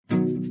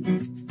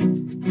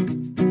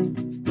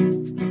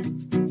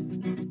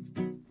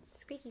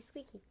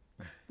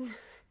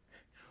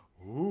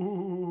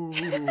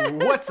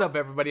What's up,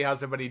 everybody?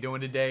 How's everybody doing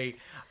today?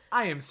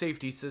 I am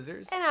Safety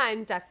Scissors. And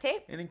I'm Duct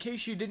Tape. And in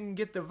case you didn't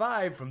get the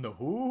vibe from the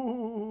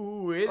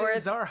whoo, it Or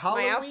is our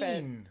my outfit.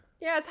 Halloween.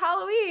 Yeah, it's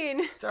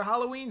Halloween. It's our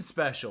Halloween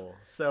special.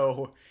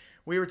 So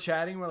we were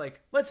chatting. We're like,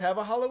 let's have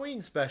a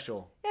Halloween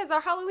special. Yeah, it's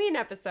our Halloween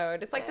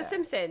episode. It's like The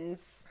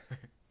Simpsons.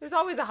 There's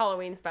always a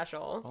Halloween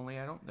special. Only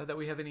I don't know that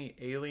we have any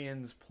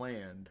aliens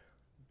planned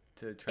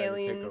to try to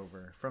take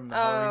over from the Oh.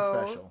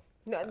 Halloween special.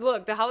 No,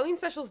 look, the Halloween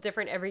special is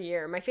different every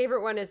year. My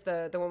favorite one is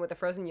the one with the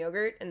frozen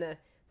yogurt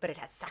but it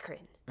has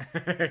saccharin.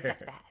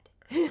 That's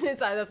bad.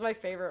 That's my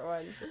favorite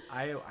one.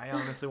 I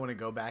honestly want to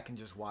go back and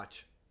just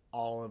watch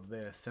all of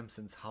the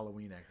Simpsons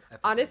Halloween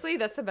episodes. Honestly,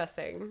 that's the best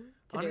thing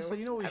to do. Honestly,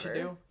 you know what we should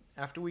ever. do?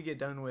 After we get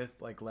done with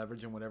like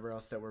Leverage and whatever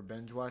else that we're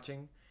binge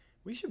watching,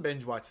 we should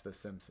binge watch The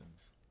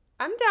Simpsons.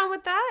 I'm down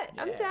with that.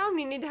 Yeah. I'm down.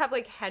 We need to have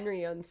like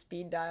Henry on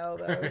speed dial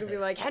though. To be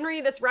like, Henry,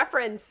 this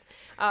reference.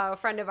 A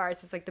friend of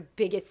ours is like the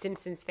biggest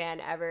Simpsons fan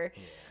ever.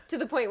 Yeah. To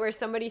the point where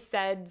somebody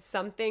said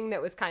something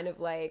that was kind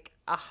of like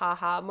a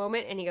ha-ha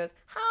moment and he goes,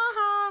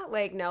 ha-ha,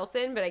 like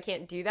Nelson, but I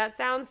can't do that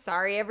sound.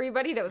 Sorry,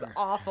 everybody. That was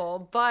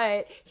awful.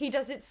 But he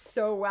does it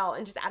so well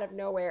and just out of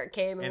nowhere it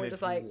came and we're it's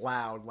just like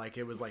loud. Like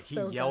it was like he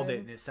so yelled good. it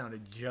and it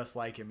sounded just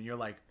like him. And you're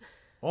like,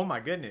 oh my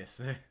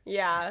goodness.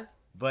 yeah.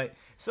 But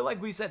so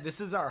like we said, this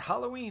is our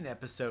Halloween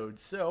episode.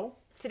 So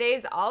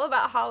Today's all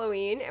about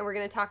Halloween, and we're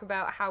going to talk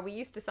about how we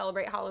used to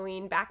celebrate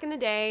Halloween back in the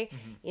day,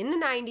 in the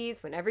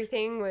 90s, when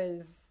everything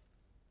was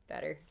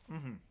better.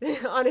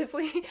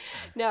 Honestly.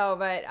 No,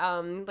 but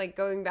like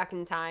going back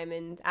in time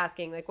and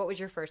asking, like, what was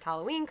your first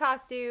Halloween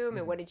costume,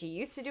 and what did you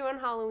used to do on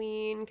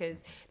Halloween?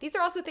 Because these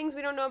are also things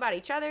we don't know about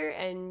each other,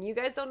 and you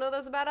guys don't know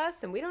those about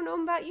us, and we don't know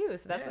them about you.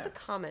 So that's what the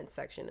comments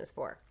section is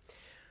for.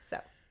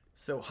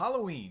 So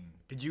Halloween,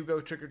 did you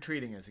go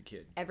trick-or-treating as a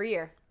kid? Every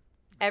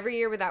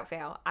year without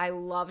fail. I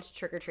loved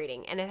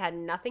trick-or-treating, and it had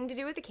nothing to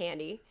do with the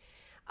candy.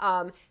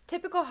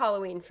 Typical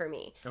Halloween for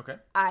me. Okay.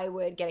 I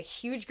would get a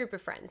huge group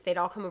of friends. They'd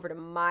all come over to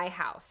my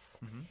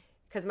house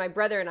because my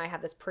brother and I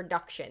have this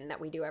production that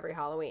we do every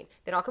Halloween.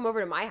 They'd all come over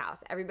to my house.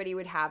 Everybody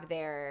would have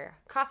their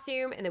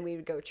costume, and then we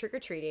would go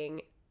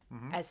trick-or-treating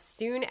as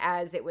soon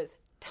as it was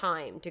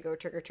time to go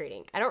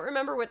trick-or-treating. I don't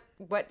remember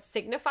what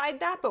signified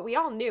that, but we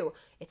all knew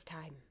it's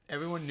time.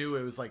 Everyone knew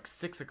it was like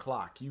 6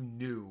 o'clock. You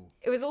knew.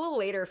 It was a little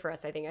later for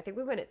us, I think. I think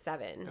we went at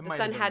 7. The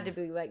sun had to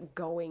be like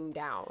going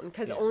down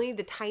because only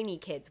the tiny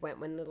kids went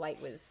when the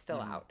light was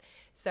still out.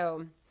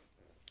 So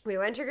we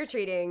went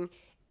trick-or-treating,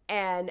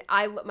 and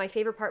my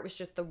favorite part was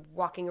just the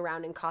walking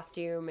around in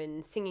costume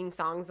and singing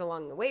songs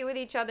along the way with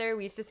each other.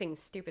 We used to sing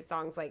stupid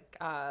songs like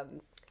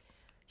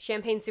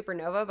Champagne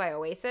Supernova by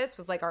Oasis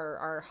was like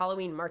our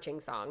Halloween marching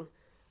song.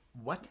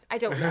 What? I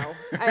don't know.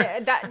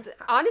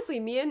 Honestly,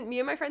 me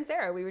and my friend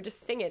Sarah, we would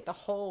just sing it the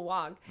whole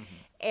walk,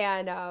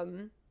 and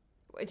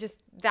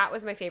that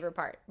was my favorite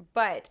part.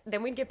 But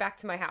then we'd get back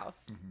to my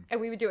house,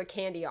 and we would do a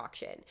candy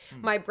auction.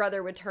 My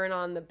brother would turn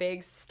on the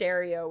big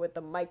stereo with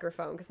the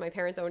microphone because my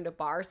parents owned a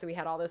bar, so we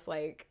had all this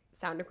like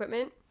sound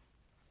equipment,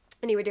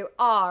 and he would do,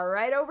 all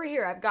right, over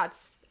here, I've got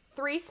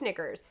 3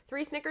 Snickers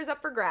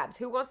up for grabs.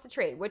 Who wants to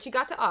trade? What you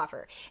got to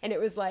offer? And it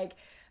was like,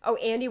 oh,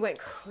 Andy went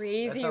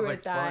crazy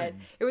with that.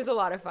 Fun. It was a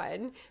lot of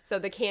fun. So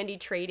the candy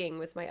trading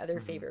was my other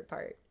favorite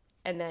part.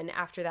 And then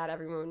after that,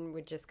 everyone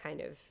would just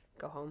kind of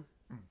go home.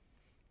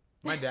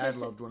 My dad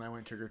loved when I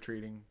went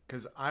trick-or-treating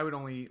because I would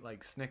only eat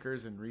like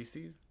Snickers and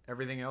Reese's.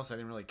 Everything else I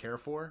didn't really care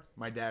for.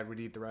 My dad would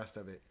eat the rest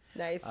of it.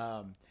 Nice.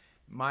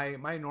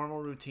 My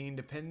normal routine,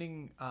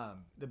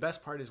 the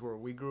best part is where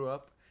we grew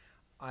up.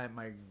 At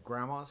my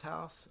grandma's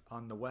house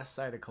on the west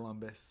side of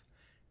Columbus,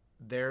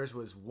 theirs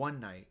was one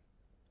night,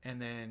 and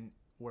then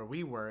where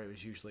we were, it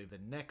was usually the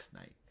next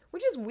night.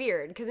 Which is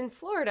weird, because in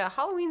Florida,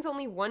 Halloween's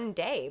only one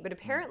day, but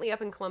apparently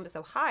up in Columbus,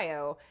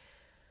 Ohio,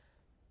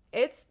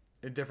 it's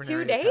Different 2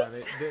 areas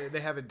days? have it.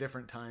 They have it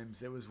different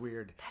times. It was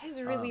weird. That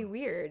is really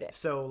weird.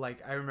 So,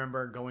 like, I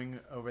remember going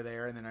over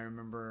there, and then I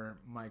remember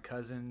my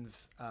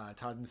cousins,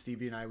 Todd and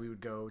Stevie and I, we would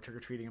go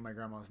trick-or-treating in my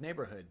grandma's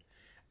neighborhood.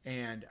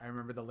 And I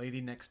remember the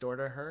lady next door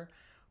to her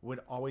would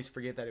always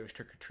forget that it was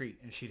trick-or-treat,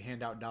 and she'd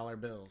hand out dollar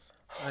bills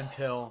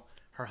until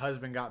her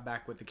husband got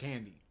back with the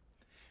candy.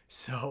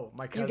 So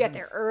my cousins, You get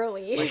there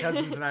early. my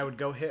cousins and I would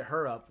go hit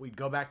her up. We'd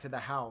go back to the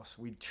house.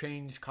 We'd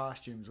change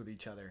costumes with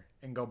each other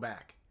and go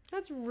back.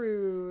 That's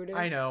rude.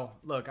 I know.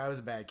 Look, I was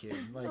a bad kid.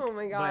 Like, Oh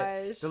my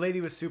but gosh. the lady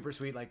was super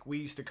sweet. Like, we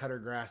used to cut her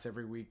grass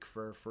every week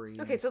for free.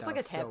 Okay, so it's like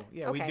a tip. So,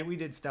 yeah, Okay. we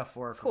did stuff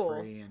for her for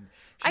Cool. free, and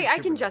she's I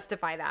super can nice.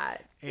 justify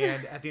that.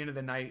 And at the end of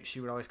the night,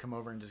 she would always come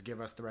over and just give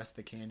us the rest of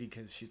the candy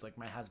because she's like,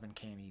 my husband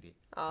can't eat it.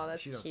 Oh,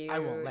 that's She's like, cute. I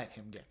won't let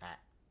him get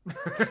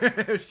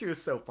that. She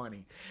was so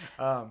funny.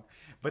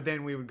 But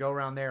then we would go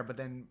around there. But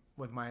then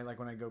with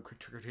when I go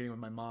trick or treating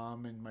with my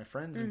mom and my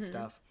friends and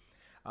stuff,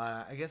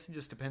 I guess it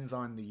just depends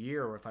on the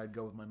year, or if I'd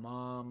go with my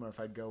mom, or if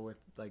I'd go with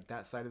like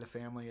that side of the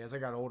family. As I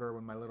got older,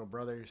 when my little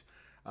brothers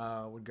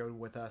would go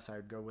with us, I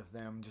would go with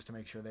them just to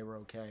make sure they were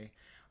okay.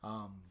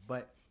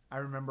 But I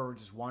remember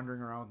just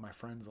wandering around with my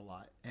friends a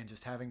lot and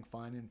just having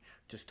fun and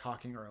just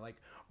talking, or like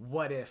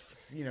what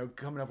if,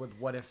 coming up with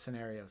what if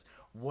scenarios.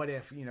 what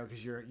if, you know,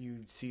 because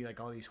you see like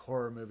all these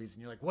horror movies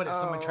and you're like, what if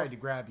someone tried to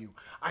grab you?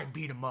 I'd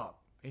beat him up.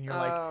 And you're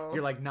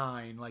like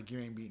 9, like you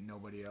ain't beating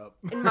nobody up.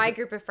 In my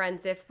group of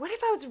friends, what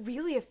if I was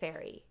really a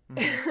fairy?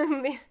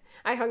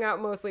 I hung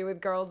out mostly with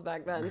girls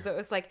back then, so it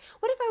was like,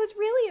 what if I was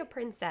really a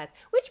princess?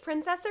 Which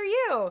princess are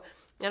you?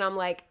 And I'm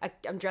like,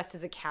 I'm dressed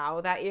as a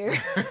cow that year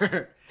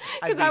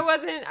because I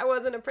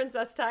wasn't a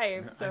princess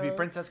type. So I'd be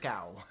Princess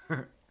Cow.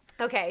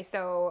 Okay,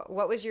 so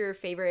what was your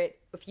favorite?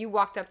 If you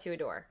walked up to a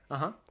door,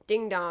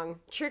 ding dong,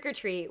 trick or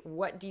treat,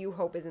 what do you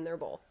hope is in their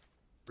bowl?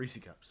 Reese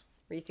Cups.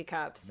 Reese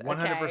Cups.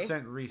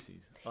 100%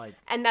 Reese's. Like,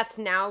 and that's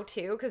now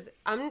too, because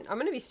I'm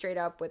gonna be straight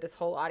up with this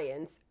whole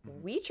audience.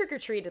 We trick or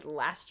treated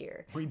last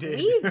year. We did.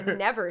 We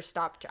never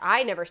stopped.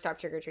 I never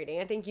stopped trick or treating.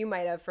 I think you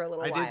might have for a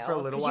little while. I did for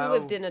a little while. You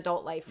lived in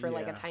adult life for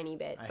like a tiny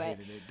bit. I but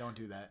hated it. Don't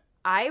do that.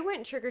 I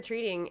went trick or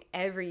treating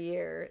every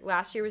year.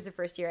 Last year was the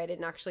first year I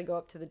didn't actually go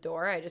up to the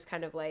door. I just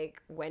kind of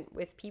like went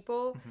with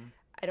people.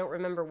 I don't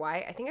remember why.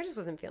 I think I just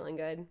wasn't feeling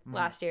good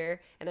last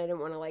year, and I didn't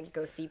want to like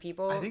go see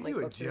people. I think like, you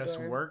had just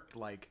worked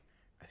like.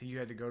 I think you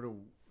had to go to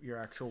your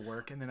actual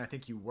work, and then I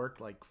think you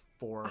worked like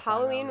 4 or 5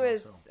 Halloween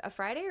hours was a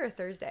Friday or a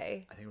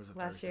Thursday? I think it was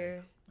last Thursday.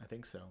 year. I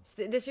think so.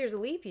 This year's a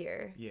leap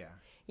year. Yeah.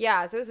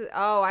 Yeah, so it was,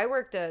 I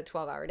worked a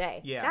 12-hour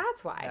day. Yeah.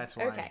 That's why. That's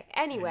why. Okay.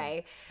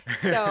 Anyway,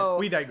 so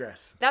we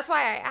digress. That's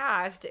why I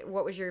asked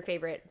what was your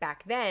favorite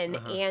back then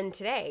and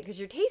today, because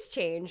your taste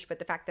changed, but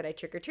the fact that I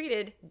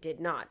trick-or-treated did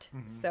not.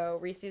 So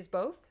Reese's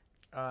both?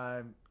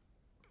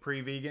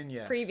 Pre-vegan,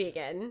 yes.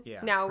 Pre-vegan.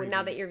 Yeah. Now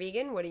that you're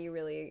vegan, what do you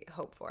really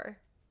hope for?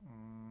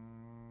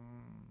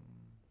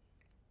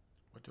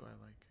 What do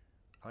I like?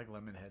 I like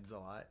lemon heads a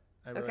lot.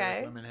 I really Okay.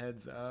 like lemon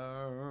heads. I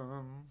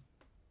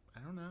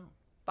don't know.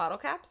 Bottle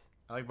caps?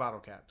 I like bottle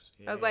caps.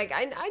 Yeah. I was like,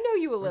 I know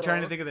you a little. I'm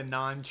trying to think of the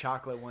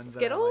non-chocolate ones.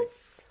 Skittles?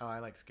 That I like. Oh, I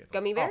like Skittles.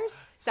 Gummy bears?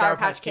 Oh, Sour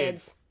Patch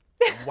Kids.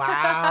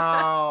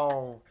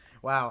 Wow.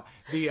 Wow.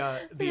 The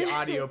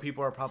audio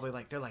people are probably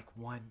like, they're like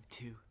 1,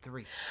 2,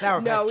 3.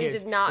 Sour Patch No, we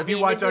Kids. did not If you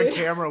mean watch to on do-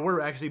 camera,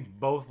 we're actually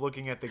both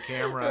looking at the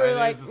camera, We're and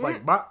like, it's just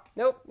like, bah.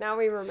 Nope, now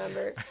we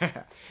remember.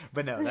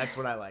 But no, that's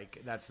what I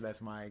like.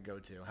 That's my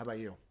go-to. How about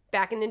you?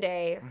 Back in the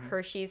day,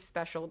 Hershey's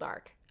Special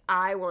Dark.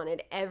 I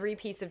wanted every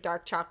piece of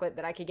dark chocolate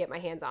that I could get my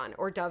hands on,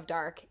 or Dove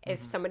Dark.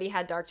 If somebody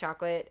had dark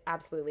chocolate,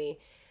 absolutely.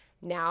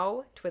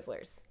 Now,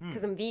 Twizzlers,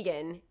 because I'm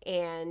vegan,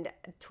 and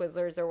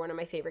Twizzlers are one of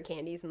my favorite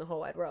candies in the whole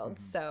wide world.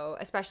 So,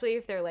 especially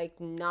if they're like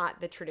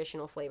not the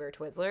traditional flavor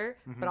Twizzler,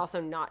 but also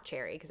not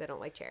cherry, because I don't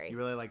like cherry. You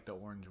really like the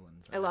orange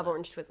ones. I love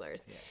orange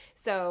Twizzlers. Yeah.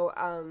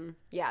 So,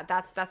 yeah,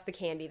 that's the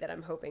candy that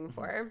I'm hoping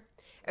for.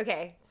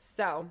 Okay,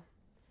 so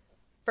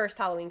first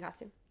Halloween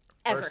costume.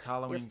 Ever.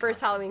 Your first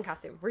Halloween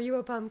costume. Were you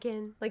a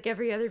pumpkin like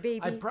every other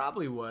baby? I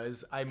probably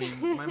was. I mean,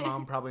 my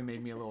mom probably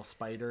made me a little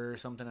spider or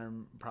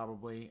something.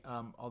 Probably.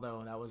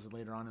 Although that was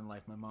later on in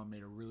life, my mom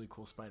made a really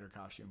cool spider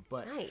costume.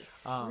 But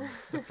nice.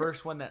 The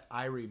first one that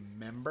I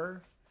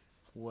remember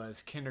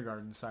was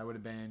kindergarten. So I would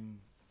have been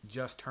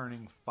just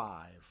turning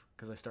 5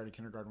 because I started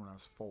kindergarten when I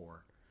was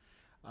 4.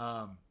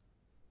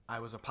 I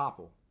was a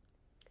Popple.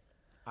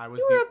 I was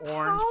the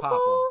orange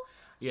Popple.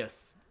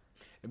 Yes.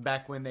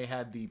 Back when they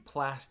had the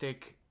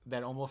plastic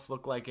that almost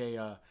looked like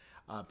a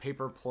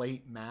paper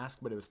plate mask,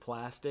 but it was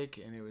plastic,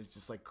 and it was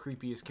just like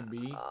creepy as can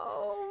be.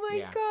 Oh my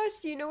gosh!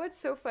 Do you know what's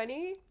so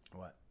funny?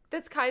 What?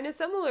 That's kind of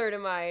similar to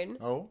mine.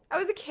 Oh. I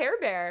was a Care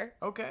Bear.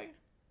 Okay.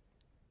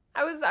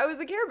 I was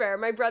a Care Bear.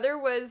 My brother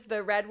was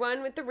the red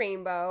one with the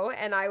rainbow,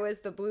 and I was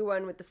the blue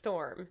one with the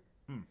storm,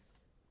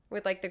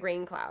 with like the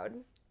rain cloud.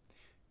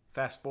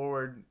 Fast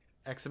forward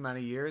X amount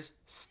of years,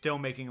 still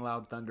making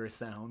loud thunderous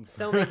sounds.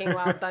 Still making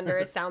loud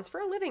thunderous sounds for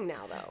a living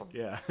now, though.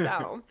 Yeah.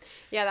 So,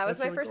 yeah, that was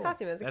my really first cool.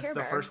 costume as a That's Care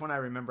Bear. the first one I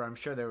remember. I'm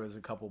sure there was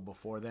a couple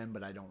before then,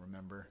 but I don't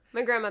remember.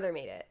 My grandmother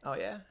made it. Oh,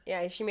 yeah?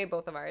 Yeah, she made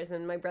both of ours,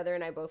 and my brother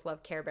and I both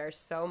love Care Bears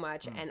so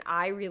much, and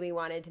I really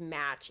wanted to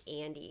match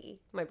Andy,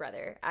 my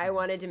brother. I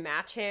wanted to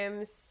match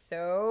him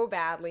so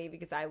badly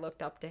because I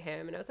looked up to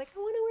him, and I was like, I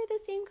want to wear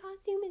the same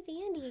costume as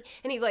Andy.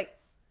 And he's like,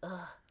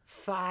 ugh.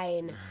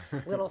 Fine,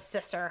 little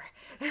sister.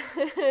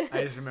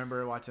 I just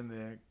remember watching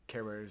the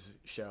Care Bears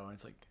show, and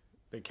it's like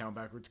they count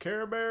backwards.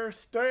 Care Bear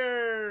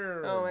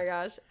stare. Oh my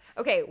gosh.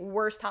 Okay,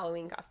 worst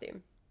Halloween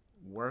costume.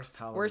 Worst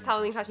Halloween. Worst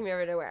Halloween costume you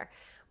ever to wear.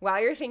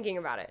 While you're thinking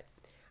about it,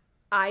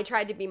 I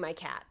tried to be my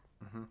cat.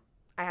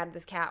 I had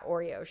this cat,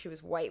 Oreo. She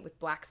was white with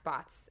black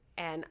spots,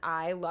 and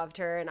I loved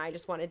her, and I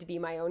just wanted to be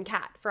my own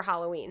cat for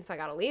Halloween. So I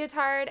got a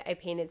leotard. I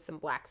painted some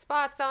black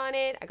spots on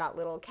it. I got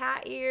little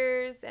cat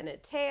ears and a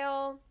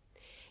tail.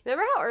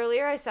 Remember how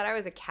earlier I said I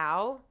was a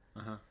cow?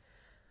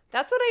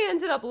 That's what I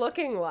ended up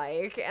looking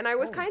like. And I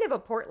was kind of a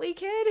portly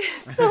kid.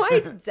 So I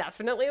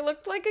definitely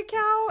looked like a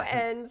cow.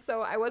 And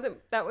so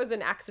that was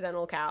an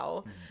accidental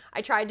cow.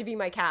 I tried to be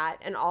my cat,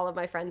 and all of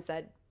my friends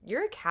said,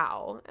 "You're a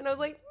cow." And I was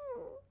like,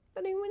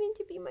 but I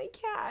wanted to be my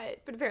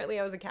cat. But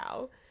apparently I was a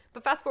cow.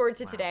 But fast forward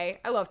to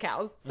today, I love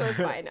cows. So it's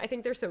fine. I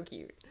think they're so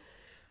cute.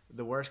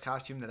 The worst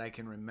costume that I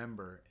can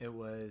remember, it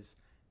was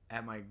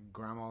at my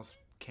grandma's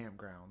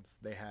campgrounds.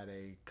 They had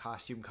a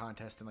costume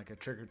contest and like a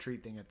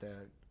trick-or-treat thing at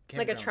the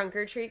Like a campgrounds. trunk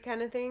or treat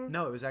kind of thing?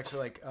 No, it was actually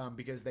like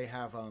because they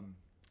have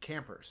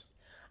campers.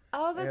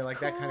 Oh, that's like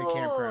cool. that kind of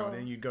campground,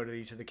 and you'd go to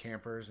each of the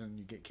campers and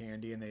you get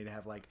candy, and they'd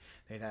had like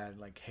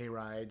hay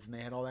rides, and they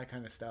had all that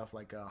kind of stuff,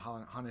 like a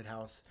haunted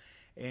house.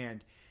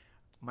 And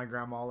my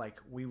grandma,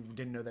 like, we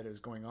didn't know that it was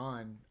going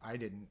on. I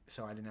didn't,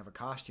 so I didn't have a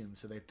costume.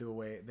 So they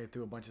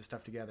threw a bunch of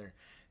stuff together.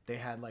 They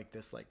had like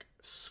this like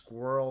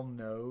squirrel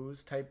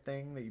nose type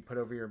thing that you put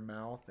over your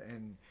mouth,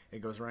 and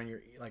it goes around your,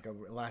 like a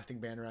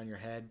elastic band around your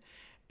head.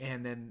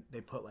 And then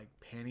they put like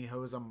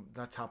pantyhose on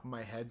the top of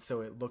my head,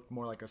 so it looked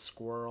more like a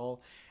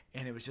squirrel.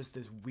 And it was just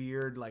this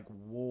weird like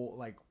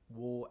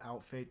wool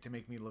outfit to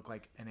make me look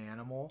like an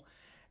animal.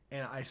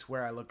 And I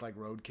swear I looked like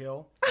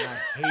roadkill, and I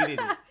hated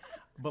it.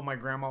 But my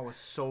grandma was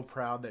so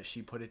proud that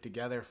she put it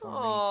together for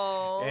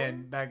Aww. me.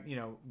 And back,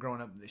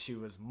 growing up, she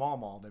was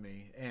Mama to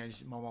me, and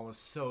Mama was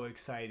so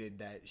excited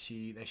that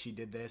she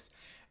did this.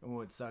 And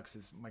what sucks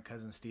is my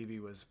cousin Stevie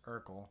was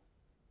Urkel.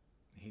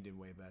 He did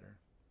way better.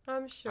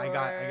 I'm sure. I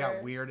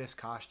got weirdest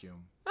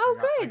costume. Oh,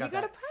 I good. You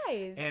got a that.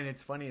 prize. And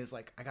it's funny is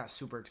like I got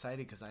super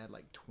excited because I had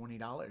like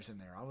 $20 in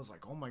there. I was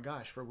like, oh my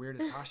gosh, for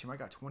weirdest costume, I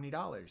got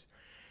 $20.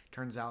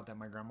 Turns out that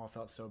my grandma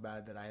felt so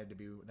bad that I had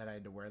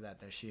to wear that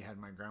she had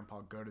my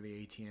grandpa go to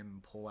the ATM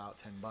and pull out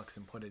 $10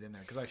 and put it in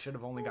there because I should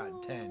have only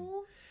gotten 10.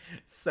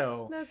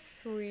 So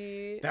that's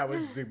sweet. That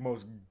was the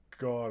most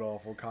god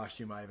awful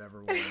costume I've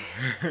ever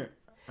worn.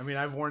 I mean,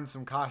 I've worn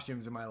some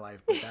costumes in my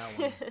life, but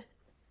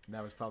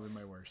that was probably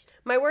my worst.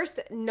 My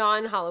worst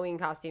non-Halloween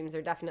costumes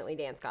are definitely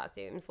dance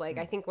costumes. Like,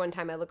 I think one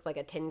time I looked like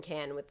a tin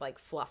can with, like,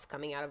 fluff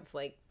coming out of,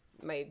 like,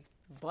 my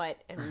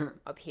butt and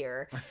up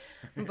here.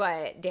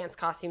 But dance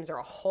costumes are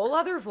a whole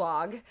other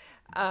vlog.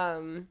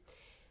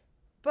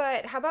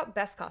 But how about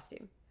best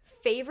costume?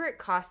 Favorite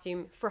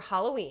costume for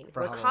Halloween.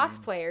 We're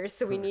cosplayers,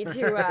 so we need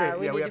to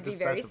we need to be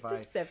very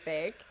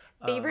specific.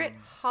 Favorite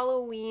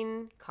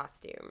Halloween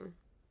costume.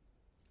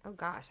 Oh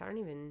gosh, I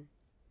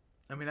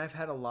mean, I've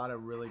had a lot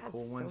of really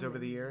cool ones over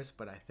the many. years,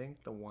 but I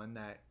think the one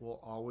that will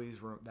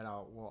always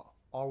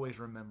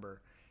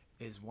remember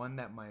is one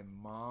that my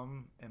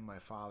mom and my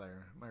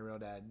father, my real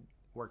dad,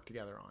 worked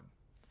together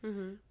on.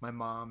 Mm-hmm. My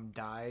mom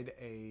dyed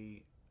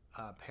a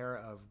pair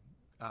of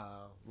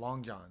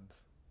long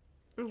johns.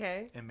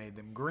 Okay. And made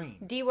them green.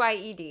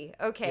 DYED.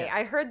 Okay, Yeah.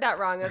 I heard that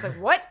wrong. I was like,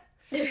 what?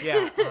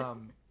 Yeah.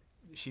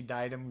 She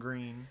dyed them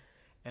green,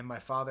 and my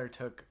father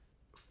took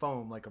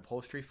foam, like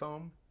upholstery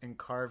foam, and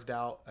carved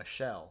out a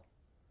shell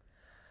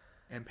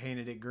and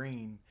painted it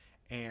green.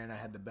 And I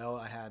had the bell,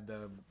 I had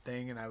the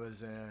thing, and I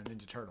was a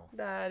Ninja Turtle.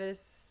 That is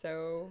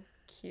so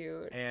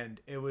cute. And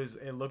it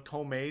looked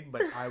homemade,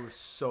 but I was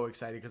so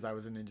excited because I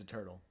was a Ninja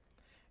Turtle.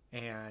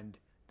 And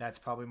that's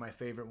probably my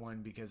favorite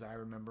one because I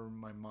remember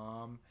my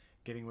mom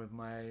getting with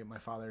my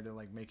father to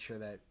like make sure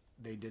that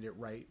they did it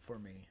right for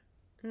me.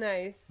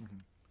 Nice. Mm-hmm.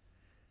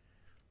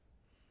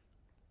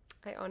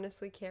 I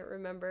honestly can't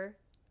remember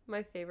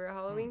my favorite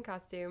Halloween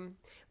costume,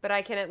 but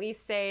I can at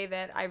least say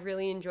that I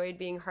really enjoyed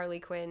being Harley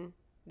Quinn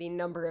the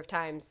number of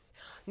times.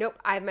 Nope,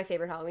 I have my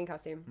favorite Halloween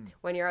costume.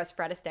 One year I was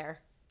Fred Astaire.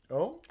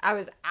 Oh? I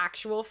was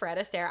actual Fred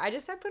Astaire. I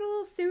put a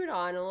little suit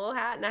on, a little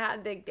hat, and I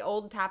had the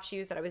old tap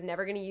shoes that I was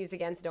never going to use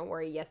again, so don't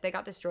worry. Yes, they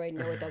got destroyed.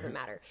 No, it doesn't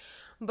matter.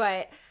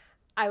 But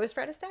I was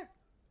Fred Astaire.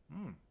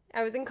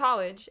 I was in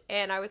college,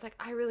 and I was like,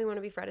 I really want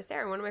to be Fred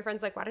Astaire. And one of my friends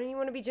was like, why don't you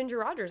want to be Ginger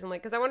Rogers? I'm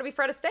like, because I want to be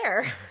Fred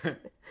Astaire.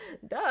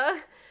 Duh.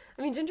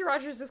 I mean, Ginger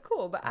Rogers is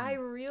cool, but I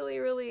really,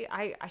 really,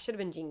 I should have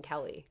been Gene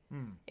Kelly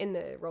in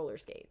the roller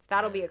skates.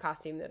 That'll be a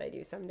costume that I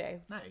do someday.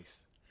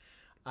 Nice.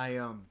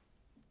 Yeah,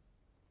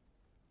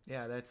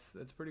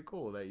 that's pretty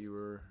cool that you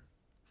were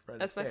Fred Astaire.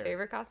 That's my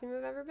favorite costume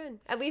I've ever been.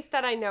 At least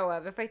that I know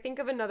of. If I think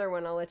of another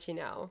one, I'll let you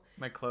know.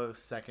 My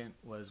close second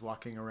was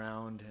walking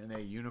around in a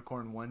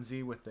unicorn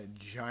onesie with a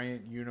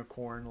giant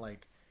unicorn,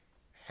 like,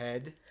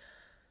 head.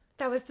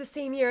 That was the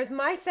same year as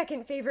my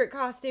second favorite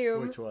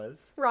costume. Which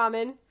was?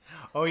 Ramen.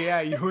 Oh,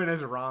 yeah, you went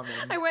as ramen.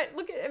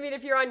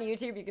 If you're on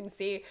YouTube, you can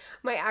see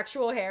my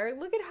actual hair.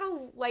 Look at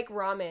how like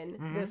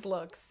ramen this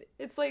looks.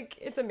 It's like,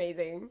 it's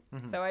amazing.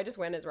 So I just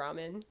went as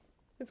ramen.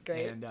 It's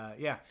great. And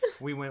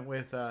we went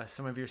with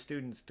some of your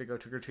students to go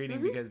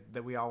trick-or-treating because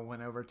we all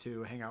went over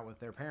to hang out with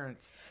their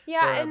parents for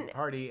a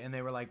party, and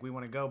they were like, we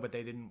want to go, but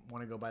they didn't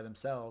want to go by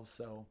themselves,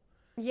 so...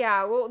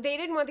 Yeah, well, they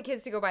didn't want the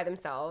kids to go by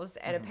themselves,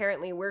 and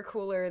apparently we're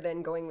cooler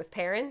than going with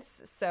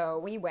parents, so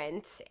we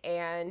went,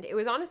 and it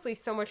was honestly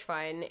so much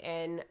fun,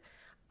 and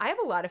I have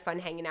a lot of fun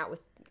hanging out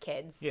with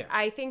kids. Yeah.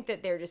 I think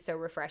that they're just so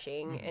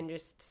refreshing and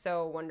just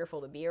so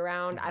wonderful to be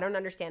around. I don't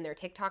understand their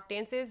TikTok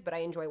dances, but I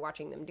enjoy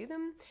watching them do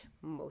them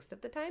most of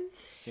the time.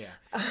 Yeah.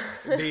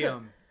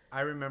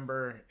 I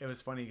remember it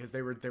was funny because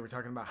they were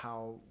talking about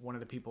how one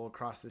of the people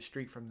across the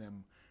street from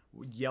them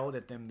yelled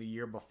at them the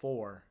year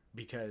before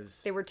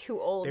because they were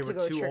too old to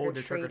go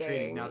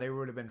trick-or-treating. Now they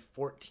would have been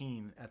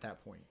 14 at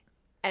that point.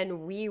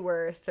 And we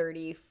were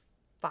 35.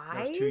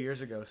 That was 2 years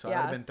ago, so I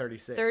would have been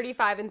 36.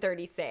 35 and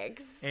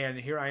 36. And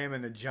here I am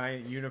in a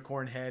giant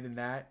unicorn head and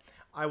that.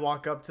 I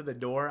walk up to the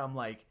door. I'm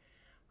like,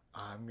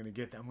 I'm gonna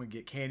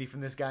get candy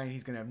from this guy, and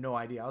he's gonna have no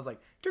idea. I was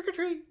like, trick or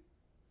treat.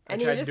 I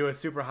And tried he to just do it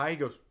super high. He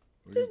goes,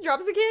 just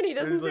drops the candy.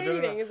 Doesn't He's say like, no, no,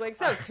 no. anything. He's like,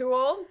 so too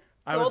old.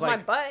 I Too was old my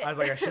like, butt.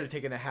 I should have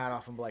taken the hat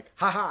off and be like,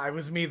 haha, it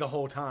was me the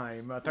whole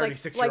time. A like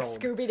 36-year-old.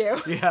 Scooby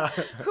Doo. Yeah.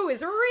 Who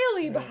is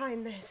really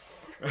behind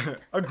this?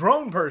 A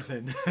grown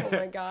person. Oh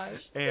my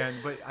gosh.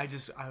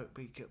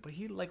 But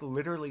he like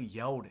literally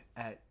yelled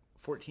at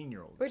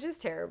 14-year-olds. Which is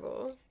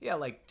terrible. Yeah,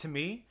 like to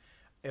me,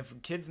 if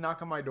kids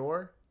knock on my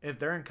door, if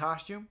they're in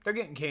costume, they're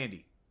getting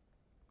candy.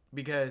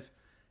 Because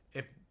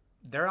if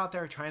they're out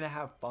there trying to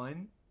have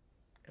fun,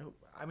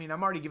 I mean,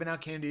 I'm already giving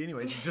out candy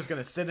anyways. It's just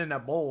going to sit in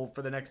that bowl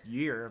for the next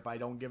year if I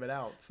don't give it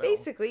out. So.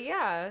 Basically,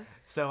 yeah.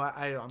 So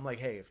I'm like,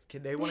 hey,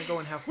 if they want to go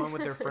and have fun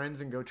with their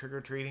friends and go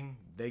trick-or-treating,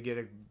 they get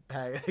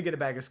a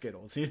bag of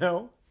Skittles, you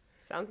know?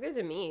 Sounds good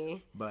to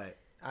me. But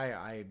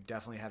I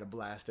definitely had a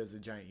blast as a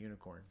giant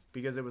unicorn.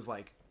 Because it was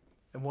like,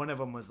 and one of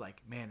them was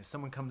like, man, if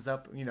someone comes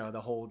up, you know,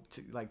 the whole,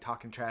 like,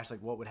 talking trash,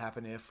 like, what would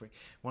happen if?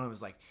 One of them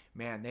was like,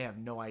 man, they have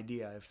no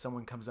idea. If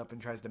someone comes up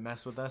and tries to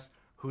mess with us,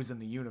 who's in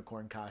the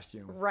unicorn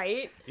costume?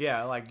 Right?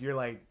 Yeah, like, you're,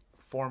 like,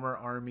 former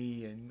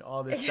army and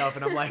all this stuff.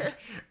 And I'm like,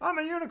 I'm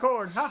a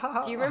unicorn. Ha, ha,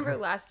 ha. Do you remember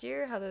last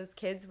year how those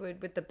kids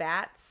would, with the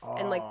bats,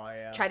 and, like,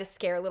 yeah. try to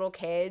scare little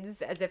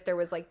kids as if there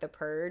was, like, the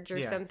purge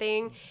or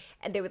something?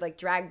 And they would, like,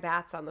 drag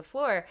bats on the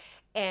floor.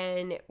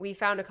 And we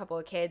found a couple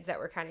of kids that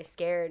were kind of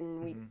scared,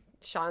 and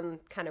Sean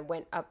kind of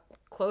went up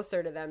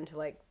closer to them to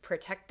like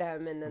protect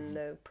them, and then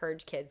the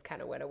purge kids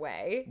kind of went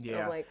away. Yeah.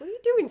 And I'm like, what are you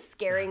doing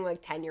scaring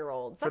like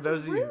 10-year-olds? That's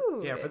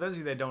rude. For those of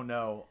you that don't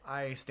know,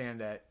 I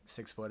stand at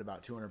 6 foot,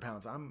 about 200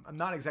 pounds. I'm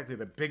not exactly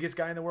the biggest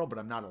guy in the world, but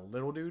I'm not a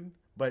little dude.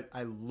 But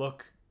I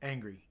look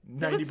angry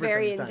 90% It's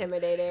very of the time.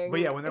 intimidating. But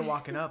yeah, when they're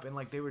walking up and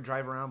like they would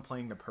drive around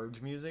playing the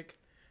purge music,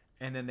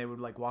 and then they would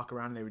like walk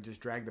around and they would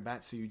just drag the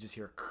bat, so you just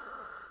hear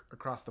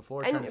across the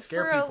floor trying to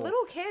scare people. And for a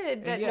little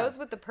kid that knows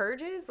what the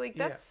purge is, like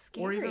that's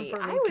scary. Or even for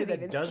a little kid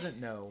that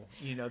doesn't know,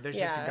 you know, there's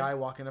just a guy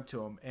walking up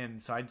to him,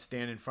 and so I'd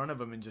stand in front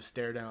of him and just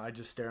stare down. I'd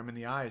just stare him in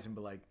the eyes and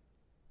be like,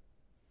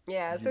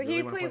 yeah. So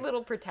he played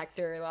Little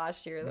Protector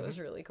last year. That was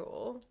really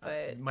cool.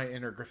 But my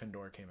inner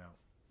Gryffindor came out.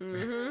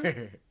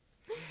 And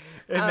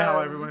now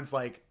everyone's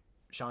like,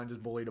 Sean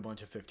just bullied a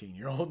bunch of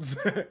 15-year-olds.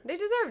 They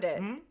deserved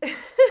it.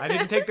 I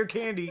didn't take their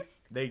candy.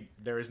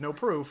 There is no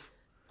proof.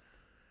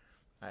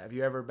 Have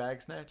you ever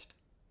bag snatched?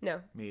 No.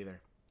 Me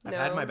either. I've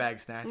had my bag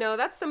snatched. No,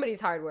 that's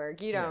somebody's hard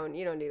work. You don't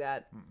do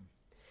that. Mm-mm.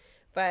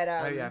 But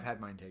yeah, I've had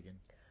mine taken.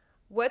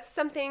 What's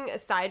something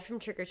aside from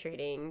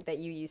trick-or-treating that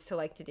you used to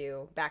like to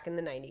do back in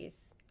the 90s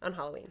on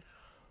Halloween?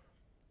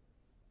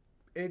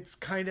 It's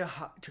kind of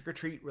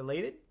trick-or-treat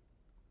related,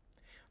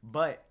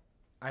 but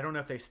I don't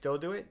know if they still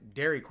do it.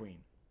 Dairy Queen.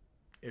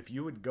 If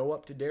you would go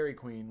up to Dairy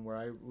Queen where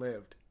I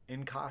lived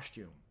in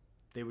costume,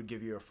 they would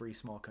give you a free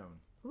small cone.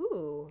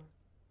 Ooh.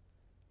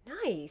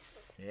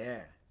 Nice. Yeah.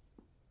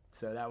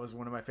 So that was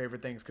one of my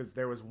favorite things because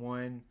there was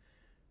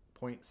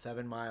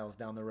 1.7 miles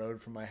down the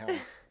road from my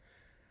house.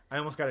 I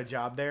almost got a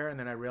job there, and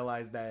then I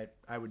realized that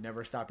I would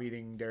never stop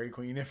eating Dairy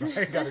Queen if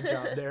I got a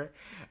job there.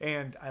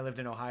 And I lived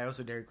in Ohio,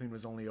 so Dairy Queen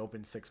was only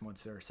open 6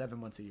 months or 7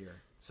 months a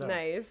year. So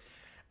nice.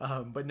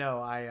 But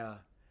no,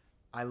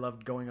 I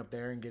loved going up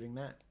there and getting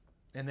that.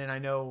 And then I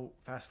know,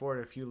 fast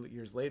forward a few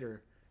years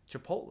later,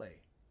 Chipotle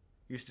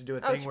used to do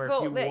a thing where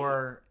if you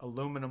wore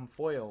aluminum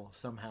foil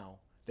somehow,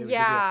 they would give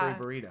you a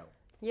free burrito.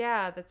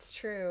 Yeah, that's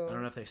true. I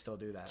don't know if they still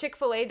do that.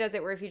 Chick-fil-A does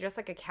it where if you dress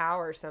like a cow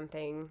or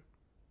something.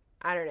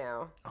 I don't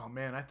know. Oh,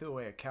 man, I threw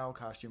away a cow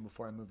costume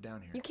before I moved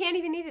down here. You can't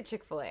even eat at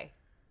Chick-fil-A.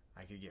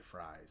 I could get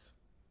fries.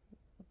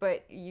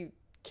 But you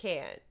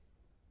can't.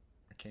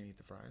 I can't eat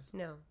the fries?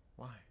 No.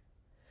 Why?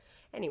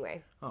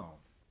 Anyway. Oh.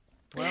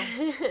 Well,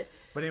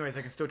 but anyways,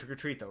 I can still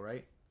trick-or-treat though,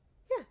 right?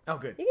 Yeah. Oh,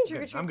 good. You can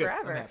trick-or-treat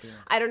forever. I'm happy now.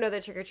 I don't know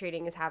that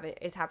trick-or-treating is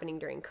happening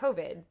during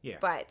COVID. Yeah.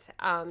 But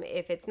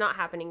if it's not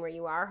happening where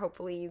you are,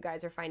 hopefully you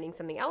guys are finding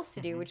something else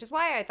to do, which is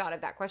why I thought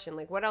of that question.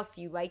 Like, what else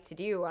do you like to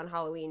do on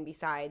Halloween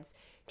besides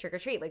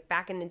trick-or-treat? Like,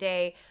 back in the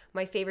day,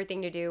 my favorite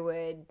thing to do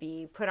would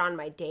be put on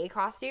my day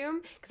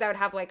costume, because I would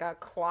have, like, a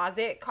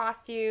closet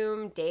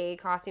costume, day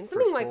costume,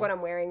 something like what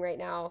I'm wearing right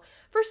now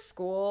for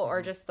school,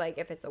 or just, like,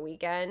 if it's a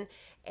weekend.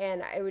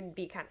 And it would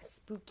be kind of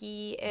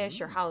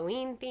spooky-ish or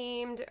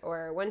Halloween-themed.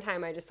 Or one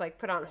time I just, like,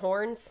 put on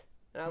horns.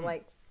 And I was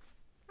like,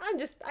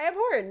 I have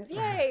horns.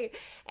 Yay!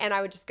 And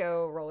I would just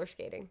go roller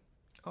skating.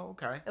 Oh,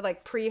 okay.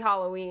 Like,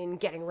 pre-Halloween,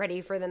 getting ready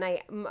for the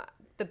night.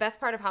 The best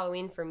part of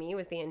Halloween for me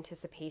was the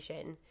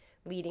anticipation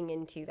leading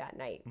into that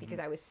night. Because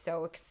I was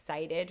so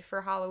excited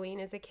for Halloween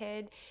as a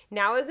kid.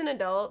 Now, as an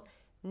adult,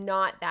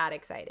 not that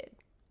excited.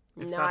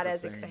 It's not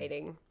as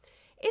exciting.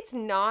 It's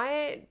not.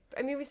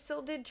 I mean, we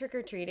still did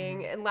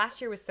trick-or-treating, and last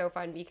year was so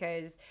fun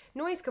because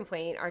Noise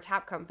Complaint, our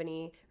tap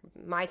company,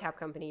 my tap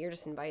company, you're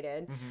just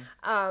invited.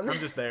 I'm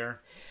just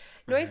there.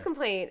 Noise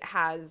Complaint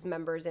has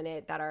members in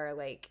it that are,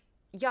 like,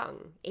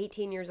 young,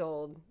 18 years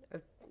old.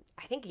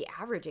 I think the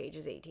average age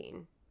is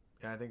 18.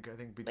 Yeah, I think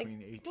between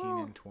like, 18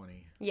 and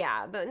 20.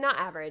 Yeah, not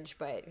average,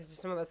 but there's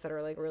some of us that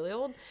are, like, really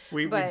old.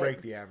 We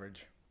break the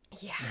average.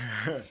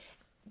 Yeah.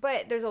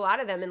 But there's a lot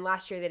of them, and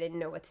last year they didn't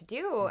know what to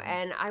do,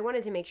 and I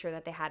wanted to make sure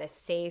that they had a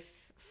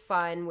safe,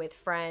 fun with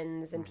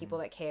friends and people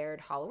that cared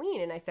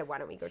Halloween. And I said, why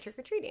don't we go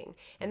trick-or-treating?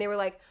 And they were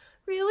like,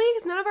 really?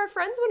 Because none of our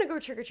friends want to go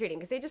trick-or-treating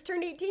because they just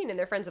turned 18, and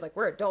their friends are like,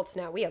 we're adults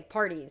now, we have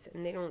parties,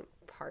 and they don't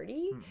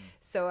party.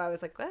 So I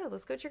was like, well,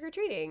 let's go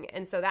trick-or-treating.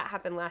 And so that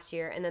happened last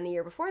year, and then the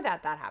year before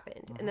that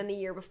happened, and then the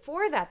year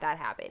before that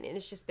happened, and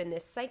it's just been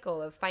this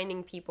cycle of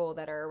finding people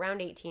that are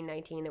around 18,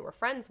 19 that we're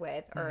friends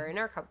with or in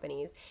our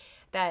companies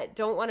that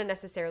don't want to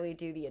necessarily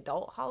do the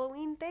adult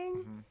Halloween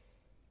thing.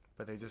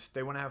 But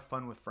they want to have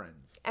fun with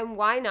friends. And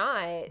why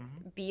not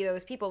be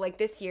those people? Like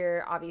this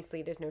year,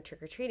 obviously, there's no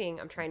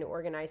trick-or-treating. I'm trying to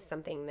organize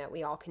something that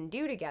we all can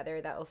do together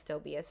that will still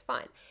be as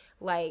fun.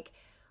 Like,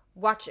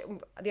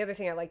 the other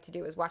thing I like to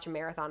do is watch a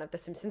marathon of the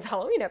Simpsons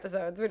Halloween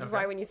episodes, which is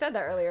why when you said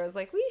that earlier, I was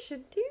like, we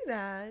should do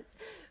that.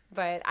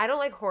 But I don't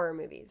like horror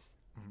movies.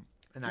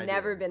 And I've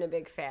never been a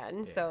big fan.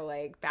 Yeah. So,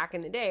 like, back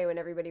in the day when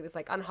everybody was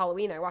like, on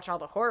Halloween, I watch all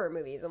the horror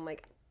movies. I'm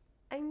like,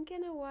 I'm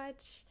going to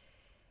watch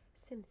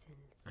Simpsons.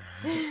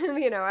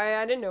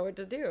 I didn't know what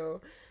to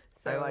do.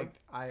 So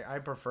I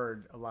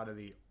preferred a lot of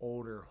the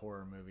older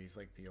horror movies,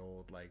 like the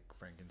old like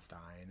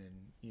Frankenstein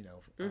and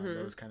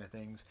those kind of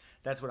things.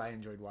 That's what I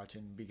enjoyed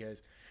watching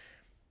because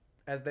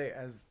as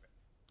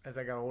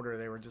I got older,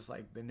 they were just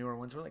like the newer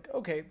ones were like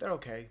they're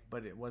okay,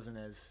 but it wasn't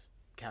as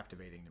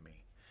captivating to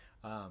me.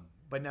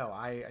 But no,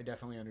 I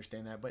definitely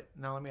understand that. But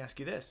now let me ask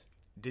you this: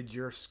 did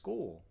your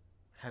school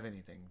have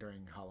anything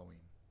during Halloween?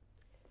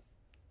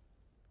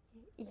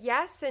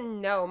 Yes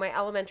and no. My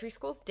elementary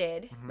schools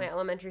did. My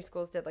elementary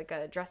schools did like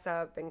a dress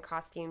up and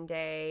costume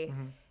day.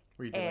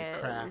 Where you did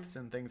like crafts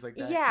and things like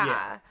that?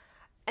 Yeah.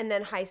 And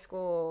then high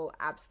school,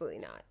 absolutely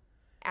not.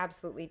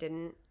 Absolutely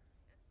didn't.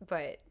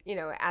 But,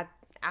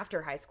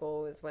 after high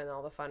school was when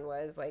all the fun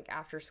was. Like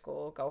after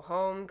school, go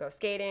home, go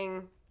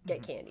skating,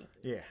 get candy.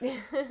 Yeah.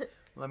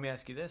 Let me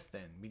ask you this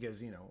then,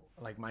 because,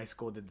 like my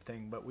school did the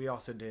thing, but we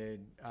also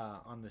did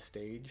on the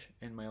stage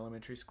in my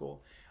elementary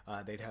school.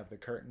 They'd have the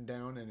curtain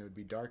down and it would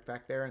be dark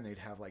back there, and they'd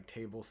have like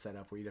tables set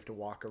up where you'd have to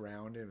walk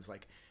around. It was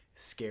like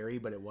scary,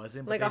 but it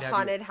wasn't. But like a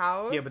haunted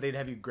house? Yeah, but they'd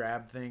have you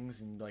grab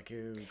things and like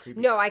it would be creepy.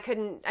 No, I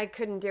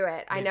couldn't do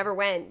it. I never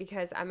went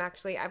because I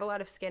have a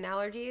lot of skin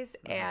allergies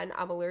and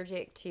I'm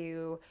allergic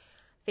to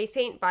face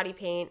paint, body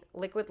paint,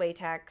 liquid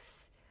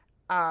latex,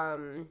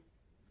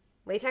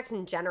 latex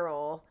in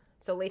general.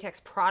 So latex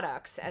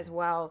products as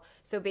well.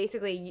 So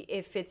basically,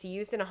 if it's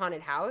used in a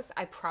haunted house,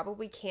 I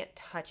probably can't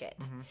touch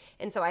it.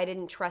 And so I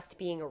didn't trust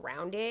being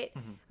around it.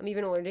 I'm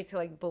even allergic to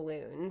like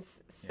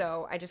balloons.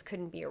 So I just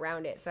couldn't be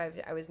around it. So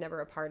I was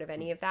never a part of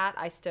any of that.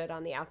 I stood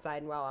on the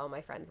outside while all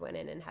my friends went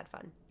in and had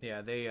fun.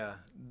 Yeah, they on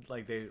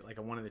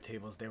one of the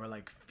tables, they were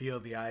like, feel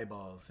the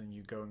eyeballs, and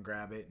you go and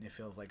grab it and it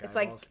feels like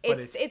eyeballs.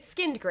 It's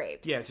skinned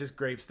grapes. Yeah, it's just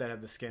grapes that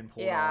have the skin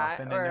pulled off.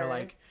 And then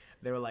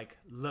they were like,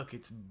 look,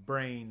 it's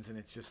brains, and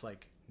it's just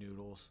like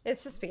noodles.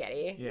 It's just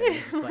spaghetti. Yeah,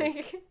 it's just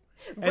like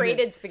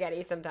braided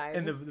spaghetti sometimes.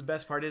 And the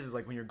best part is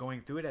like when you're going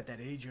through it at that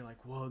age, you're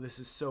like, whoa, this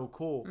is so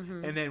cool.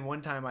 And then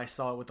one time I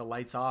saw it with the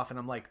lights off, and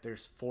I'm like,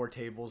 there's 4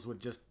 tables with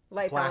just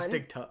lights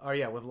plastic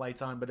with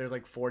lights on, but there's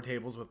like 4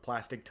 tables with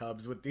plastic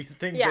tubs with these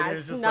things. Yeah, and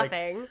it's just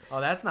nothing. Like, oh,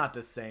 that's not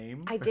the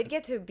same. I did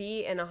get to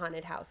be in a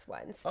haunted house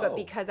once, but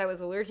because I was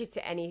allergic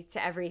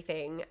to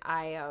everything,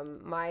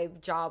 my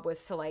job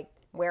was to like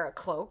wear a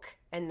cloak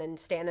and then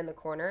stand in the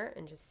corner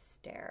and just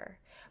stare.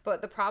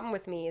 But the problem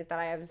with me is that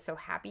I am so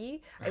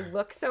happy. I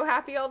look so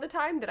happy all the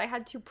time that I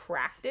had to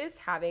practice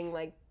having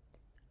like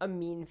a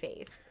mean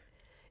face.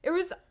 It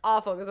was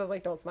awful because I was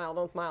like, don't smile,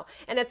 don't smile.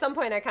 And at some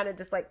point I kind of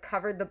just like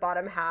covered the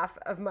bottom half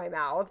of my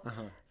mouth.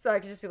 So I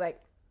could just be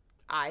like,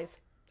 eyes.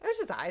 It was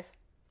just eyes.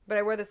 But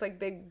I wore this like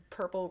big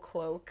purple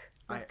cloak.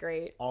 It was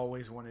great.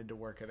 Always wanted to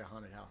work at a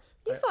haunted house.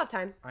 You still have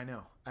time. I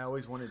know. I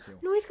always wanted to.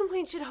 Noise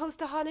Complaints should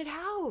host a haunted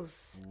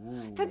house.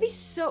 Ooh. That'd be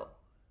so...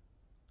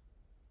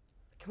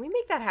 Can we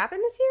make that happen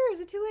this year, or is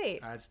it too late?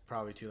 It's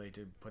probably too late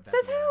to put that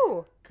Says together.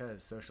 who?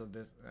 Because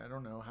I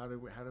don't know. How do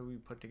we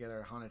put together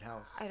a haunted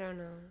house? I don't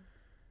know.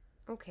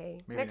 Okay.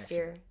 Maybe next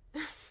year.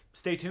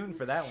 Stay tuned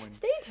for that one.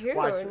 Stay tuned.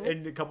 Watch,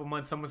 in a couple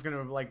months, someone's going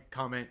to like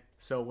comment,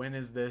 so when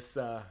is this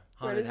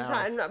haunted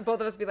house? Both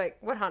of us be like,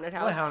 what haunted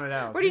house? What haunted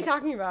house? What are you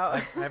talking about? I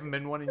haven't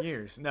been one in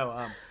years.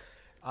 No,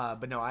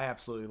 but no, I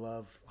absolutely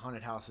love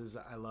haunted houses.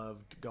 I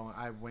loved going.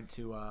 I went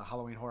to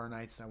Halloween Horror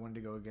Nights. I wanted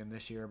to go again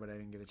this year, but I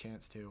didn't get a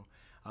chance to.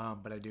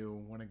 But I do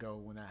want to go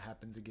when that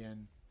happens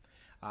again.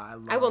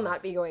 I will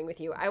not be going with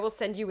you. I will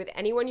send you with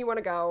anyone you want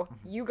to go.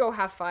 You go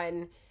have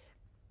fun.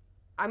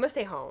 I'm gonna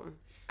stay home.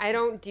 I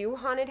don't do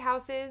haunted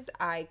houses.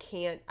 I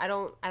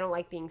don't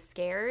like being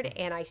scared.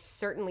 And I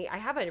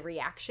have a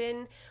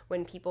reaction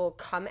when people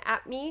come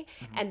at me,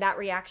 and that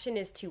reaction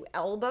is to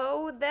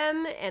elbow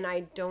them, and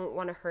I don't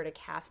want to hurt a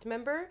cast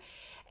member.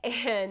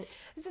 And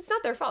it's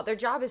not their fault. Their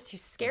job is to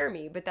scare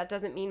me, but that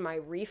doesn't mean my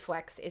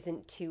reflex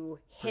isn't to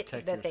hit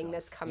Protect the yourself. thing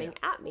that's coming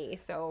at me.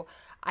 So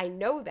I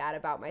know that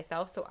about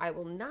myself, so I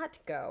will not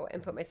go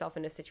and put myself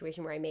in a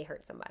situation where I may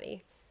hurt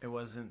somebody. It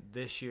wasn't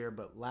this year,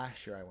 but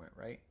last year I went,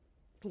 right?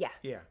 Yeah.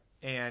 Yeah.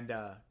 And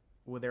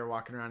they were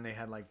walking around. They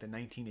had like the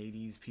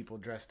 1980s people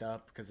dressed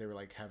up because they were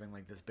like having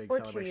like this big or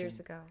celebration. 2 years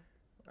ago.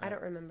 I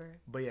don't remember.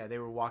 But yeah, they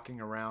were walking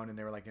around and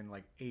they were like in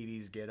like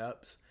 80s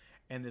get-ups.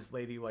 And this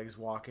lady like was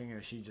walking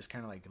and she just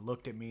kind of like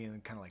looked at me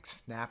and kind of like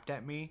snapped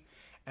at me.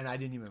 And I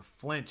didn't even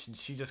flinch. And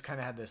she just kind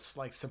of had this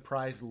like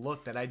surprised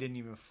look that I didn't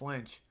even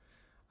flinch.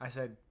 I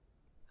said,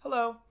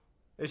 hello.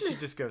 And she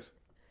just goes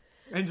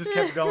and just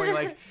kept going.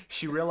 Like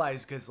she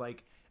realized because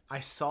like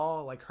I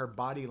saw like her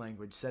body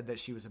language said that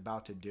she was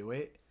about to do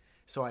it.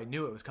 So I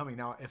knew it was coming.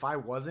 Now, if I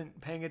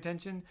wasn't paying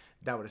attention,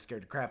 that would have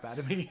scared the crap out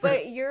of me.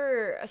 But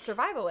you're a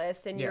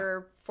survivalist and Yeah.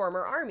 you're former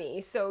Army.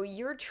 So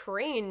you're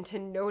trained to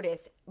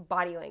notice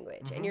body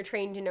language and you're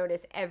trained to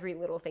notice every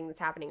little thing that's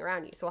happening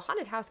around you. So a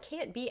haunted house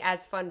can't be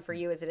as fun for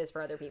you as it is for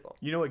other people.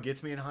 You know what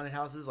gets me in haunted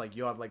houses? Like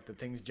you'll have like the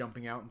things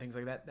jumping out and things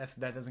like that.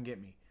 That doesn't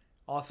get me.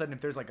 All of a sudden, if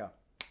there's like a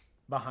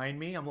behind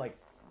me, I'm like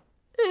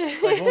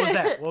what was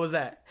that? What was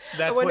that?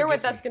 That's I wonder what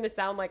gets that's me. going to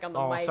sound like on the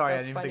Oh, mic. sorry,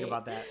 That's I didn't funny. think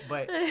about that.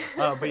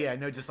 But yeah,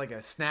 no, just like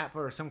a snap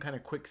or some kind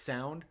of quick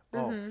sound.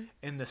 Oh,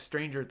 in the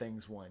Stranger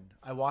Things one,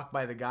 I walked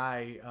by the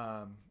guy,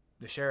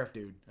 the sheriff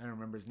dude. I don't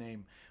remember his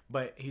name,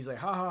 but he's like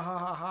ha ha ha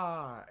ha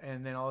ha,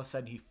 and then all of a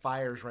sudden he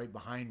fires right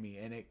behind me,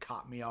 and it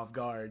caught me off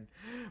guard.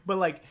 But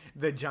like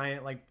the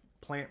giant like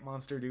plant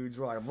monster dudes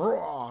were like,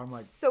 raw. I'm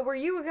like, So were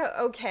you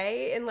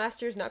okay in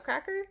last year's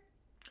Nutcracker?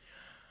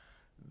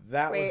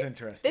 that was Wait,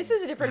 interesting. this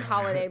is a different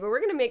holiday, but we're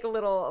gonna make a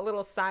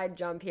little side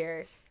jump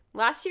here.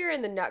 Last year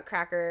in the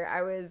Nutcracker,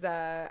 I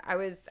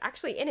was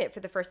actually in it for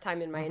the first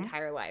time in my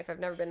entire life. I've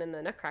never been in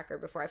the Nutcracker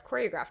before. I've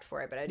choreographed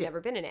for it, but I'd never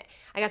been in it.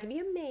 I got to be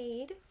a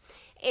maid,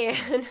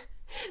 and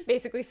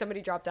basically somebody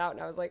dropped out,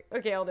 and I was like,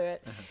 okay, I'll do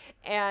it.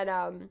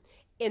 And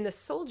in the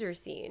soldier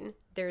scene,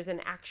 there's an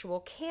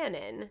actual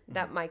cannon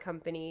that my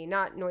company,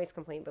 not Noise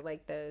Complaint, but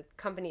like the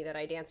company that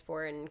I dance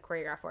for and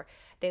choreograph for,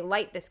 they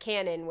light this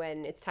cannon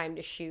when it's time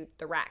to shoot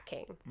the Rat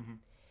King.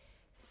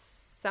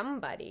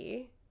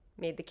 Somebody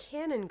made the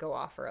cannon go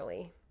off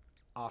early.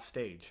 off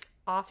stage.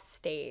 Off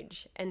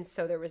stage. And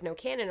so there was no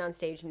cannon on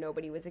stage.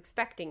 Nobody was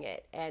expecting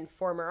it. And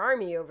former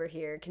Army over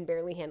here can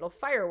barely handle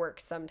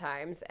fireworks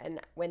sometimes. And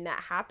when that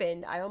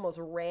happened, I almost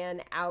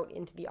ran out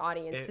into the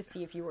audience to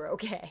see if you were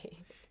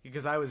okay.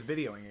 Because I was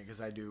videoing it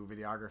because I do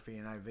videography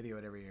and I video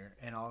it every year.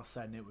 And all of a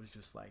sudden it was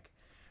just like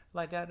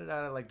da da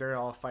da, like they're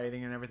all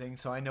fighting and everything.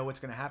 So I know what's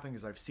going to happen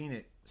because I've seen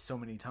it so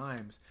many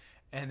times.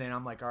 And then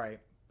I'm like, all right,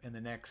 in the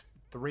next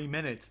 3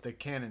 minutes, the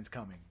cannon's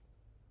coming.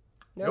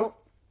 Nope.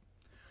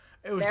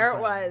 It was There just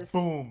it like, was.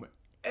 boom.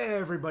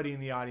 Everybody in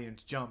the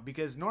audience jumped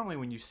because normally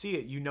when you see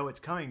it, you know it's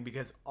coming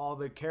because all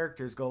the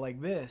characters go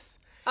like this.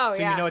 Oh, so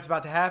yeah. you know it's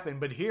about to happen.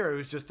 But here it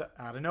was just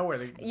out of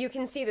nowhere. You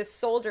can see the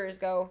soldiers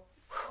go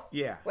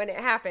Yeah. when it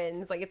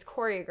happens. Like it's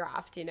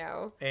choreographed, you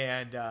know?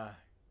 And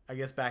I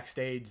guess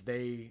backstage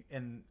they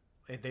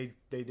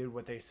did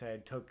what they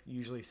said took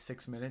usually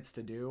 6 minutes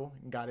to do,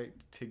 and got it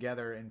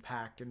together and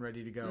packed and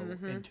ready to go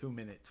in 2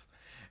 minutes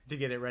to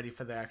get it ready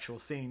for the actual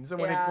scene. So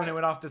when it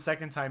went off the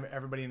second time,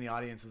 everybody in the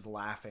audience is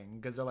laughing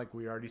because they're like,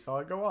 we already saw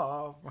it go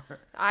off.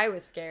 I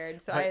was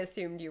scared, so I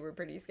assumed you were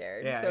pretty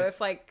scared. Yeah, So if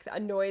like a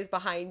noise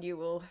behind you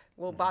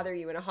will bother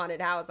you in a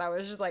haunted house, I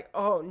was just like,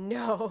 oh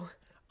no.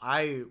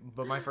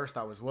 But my first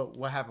thought was,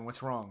 what happened?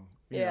 What's wrong?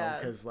 You know,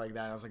 because like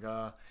that, I was like,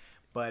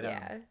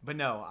 but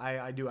no,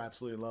 I do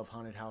absolutely love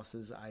haunted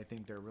houses. I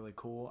think they're really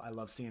cool. I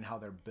love seeing how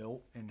they're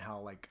built and how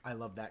like I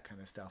love that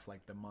kind of stuff,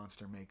 like the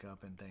monster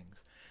makeup and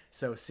things.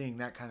 So seeing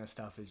that kind of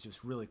stuff is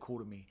just really cool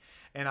to me.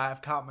 And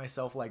I've caught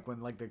myself like when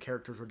like the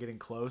characters were getting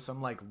close,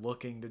 I'm like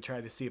looking to try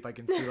to see if I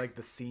can see like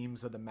the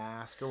seams of the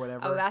mask or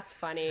whatever. Oh, that's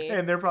funny.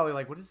 And they're probably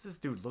like, what is this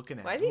dude looking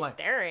at? Why is he like,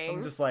 staring?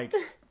 I'm just like,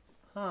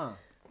 huh.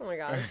 Oh my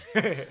gosh.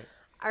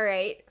 All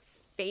right.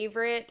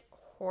 Favorite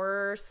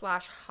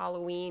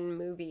horror/Halloween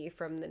movie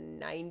from the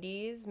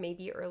 90s,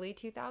 maybe early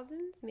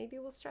 2000s? Maybe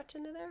we'll stretch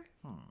into there.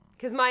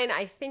 Because mine,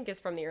 I think, is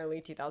from the early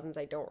 2000s.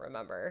 I don't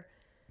remember.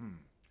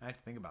 I have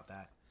to think about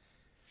that.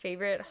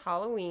 Favorite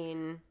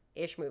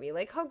Halloween-ish movie,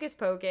 like Hocus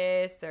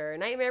Pocus or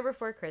Nightmare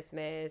Before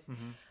Christmas.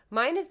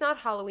 Mine is not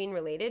Halloween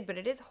related, but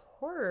it is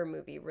horror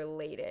movie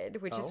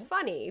related, which is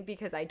funny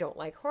because I don't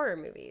like horror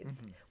movies.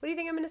 What do you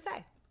think I'm going to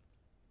say?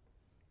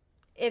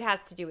 It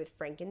has to do with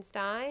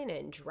Frankenstein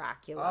and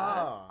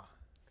Dracula. Oh,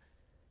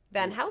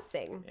 Van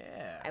Helsing.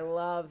 yeah. I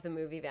love the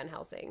movie Van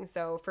Helsing.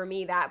 So for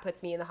me, that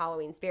puts me in the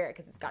Halloween spirit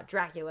because it's got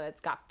Dracula, it's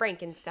got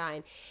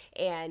Frankenstein,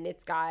 and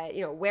it's got,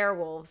 you know,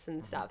 werewolves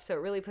and stuff. So it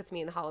really puts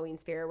me in the Halloween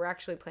spirit. We're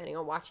actually planning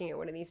on watching it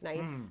one of these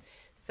nights.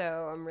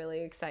 So I'm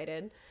really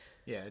excited.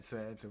 Yeah, it's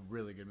a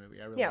really good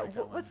movie. I really Yeah, like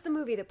that one. what's the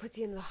movie that puts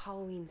you in the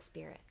Halloween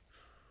spirit?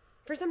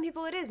 For some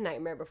people, it is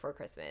Nightmare Before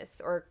Christmas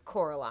or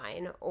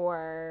Coraline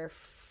or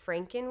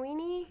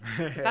Frankenweenie.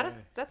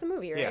 That's a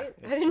movie, right?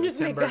 Yeah, I didn't just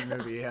make that Tim Burton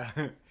up. movie.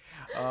 Yeah.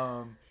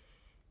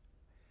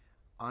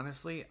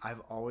 Honestly, I've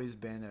always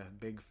been a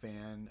big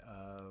fan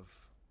of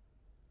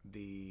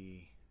the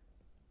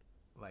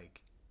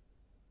like.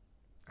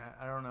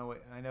 I don't know.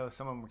 I know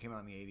some of them came out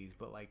in the '80s,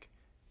 but like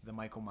the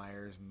Michael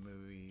Myers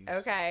movies.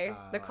 Okay,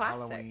 the classics.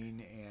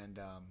 Halloween and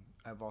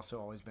I've also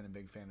always been a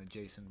big fan of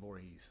Jason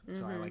Voorhees,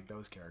 so I like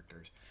those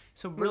characters.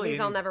 So Movies really,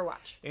 I'll never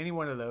watch. any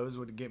one of those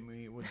would get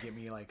me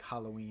like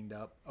Halloweened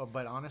up. Oh,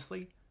 but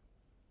honestly,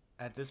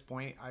 at this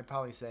point, I'd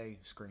probably say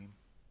Scream.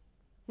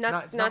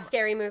 Not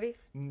Scary Movie.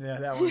 No,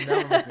 that one makes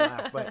me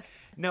laugh. But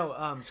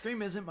no,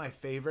 Scream isn't my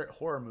favorite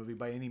horror movie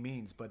by any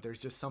means. But there's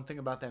just something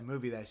about that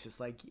movie that's just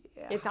like,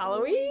 yeah, It's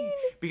Halloween.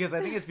 Because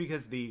I think it's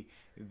because the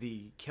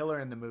killer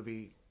in the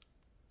movie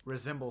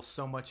resembles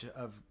so much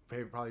of,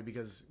 probably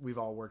because we've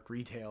all worked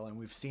retail and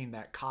we've seen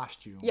that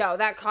costume. Yo,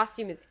 that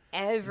costume is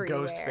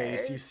everywhere.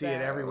 Ghostface, you see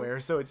it everywhere.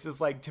 So it's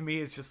just like, to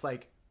me, it's just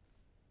like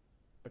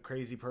a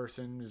crazy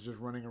person is just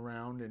running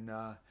around in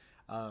a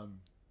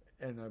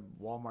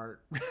Walmart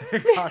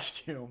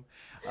costume.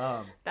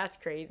 That's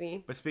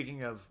crazy. But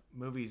speaking of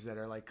movies that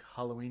are like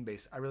Halloween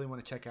based, I really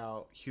want to check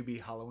out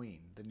Hubie Halloween,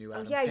 the new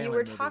Adam Sandler movie. Yeah, you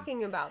were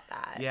talking about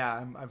that. Yeah,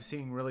 I'm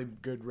seeing really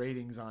good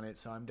ratings on it,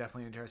 so I'm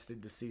definitely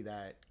interested to see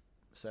that.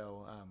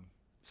 So,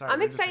 sorry.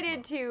 I'm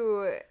excited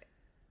to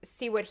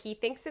see what he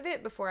thinks of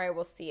it before I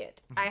will see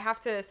it. I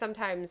have to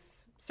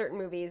sometimes, certain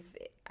movies,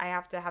 I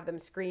have to have them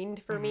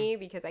screened for me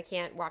because I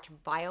can't watch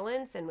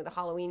violence. And with a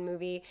Halloween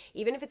movie,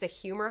 even if it's a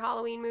humor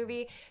Halloween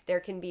movie, there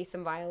can be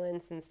some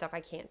violence and stuff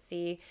I can't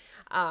see.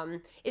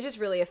 It just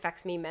really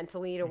affects me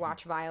mentally to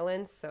watch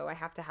violence. So I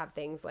have to have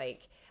things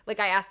like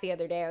I asked the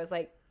other day, I was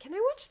like, can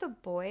I watch The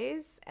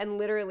Boys? And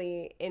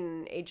literally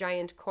in a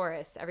giant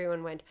chorus,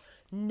 everyone went,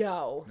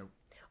 no. Nope.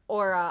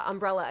 Or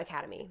Umbrella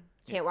Academy.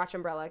 Can't watch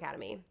Umbrella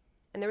Academy.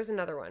 And there was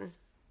another one.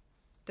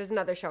 There's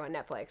another show on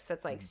Netflix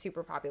that's like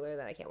super popular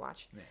that I can't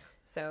watch. Yeah.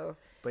 So.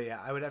 But yeah,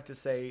 I would have to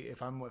say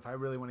if I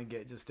really want to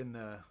get just in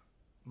the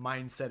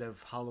mindset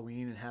of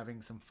Halloween and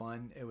having some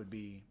fun, it would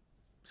be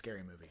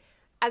Scary Movie.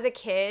 As a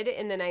kid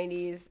in the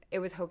 90s, it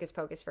was Hocus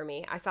Pocus for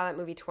me. I saw that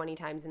movie 20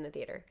 times in the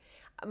theater.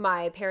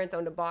 My parents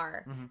owned a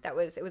bar it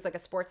was like a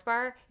sports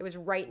bar. It was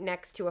right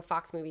next to a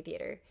Fox movie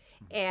theater.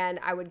 And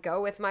I would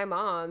go with my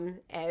mom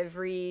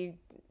every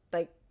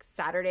like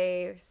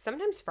Saturday,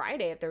 sometimes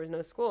Friday if there was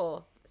no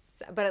school,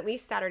 but at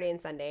least Saturday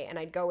and Sunday. And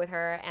I'd go with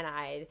her and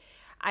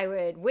I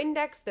would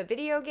Windex the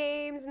video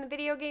games in the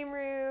video game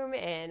room,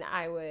 and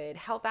I would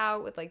help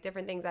out with like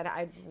different things.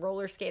 I'd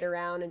roller skate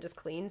around and just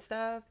clean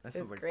stuff. That it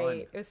was sounds like great.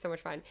 fun. It was so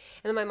much fun. And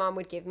then my mom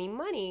would give me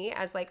money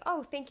as like,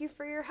 oh, thank you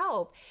for your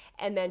help.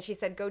 And then she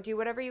said, go do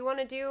whatever you want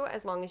to do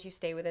as long as you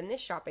stay within this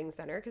shopping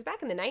center. Because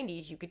back in the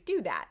 90s, you could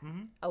do that.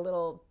 A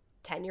little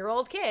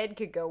 10-year-old kid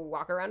could go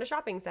walk around a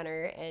shopping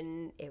center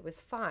and it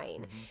was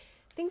fine.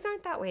 Things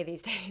aren't that way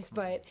these days,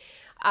 but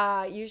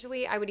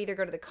usually I would either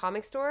go to the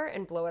comic store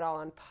and blow it all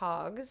on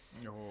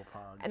Pogs. Oh,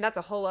 Pogs. And that's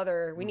a whole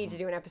other, we need to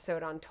do an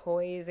episode on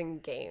toys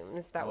and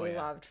games that we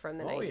loved from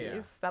the 90s.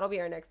 Yeah. That'll be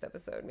our next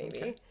episode maybe.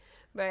 Okay.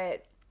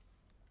 But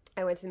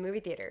I went to the movie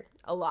theater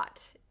a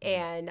lot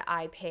and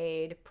I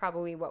paid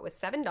probably what was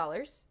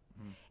 $7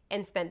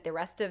 and spent the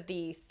rest of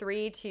the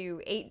 $3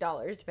 to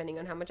 $8, depending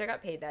on how much I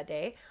got paid that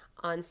day,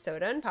 on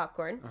soda and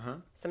popcorn.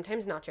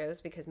 Sometimes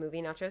nachos, because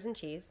movie nachos and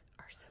cheese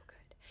are so good.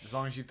 As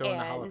long as you throw in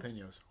the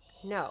jalapenos.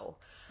 No.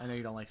 I know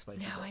you don't like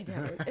spicy. No, I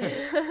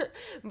don't.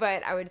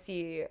 But I would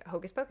see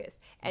Hocus Pocus.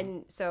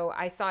 And so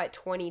I saw it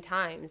 20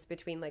 times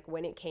between like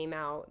when it came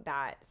out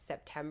that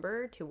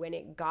September to when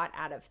it got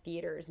out of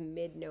theaters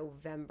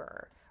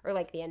mid-November. Or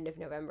like the end of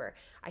November.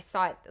 I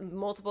saw it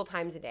multiple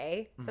times a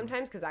day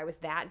sometimes because I was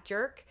that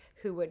jerk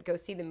who would go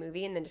see the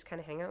movie and then just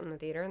kind of hang out in the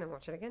theater and then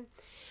watch it again.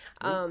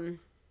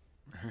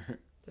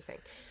 Just saying.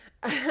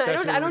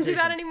 I don't do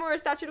that anymore.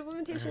 Statute of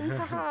limitations.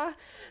 Haha.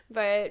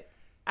 But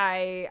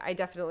I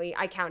definitely,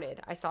 I counted.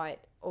 I saw it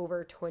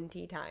over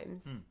 20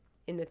 times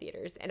in the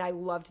theaters. And I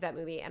loved that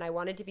movie. And I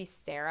wanted to be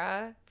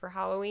Sarah for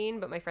Halloween.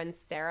 But my friend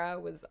Sarah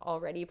was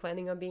already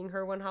planning on being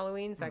her one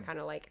Halloween. So I kind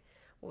of like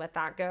let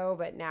that go.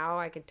 But now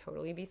I could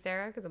totally be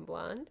Sarah because I'm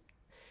blonde.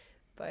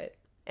 But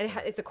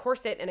it's a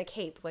corset and a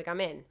cape. Like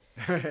I'm in.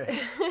 And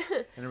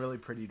a really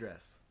pretty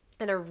dress.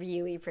 And a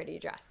really pretty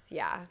dress,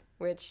 yeah.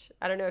 Which,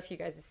 I don't know if you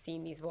guys have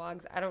seen these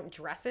vlogs. I don't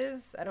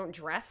dress.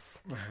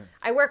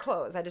 I wear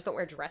clothes. I just don't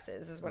wear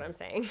dresses, is what I'm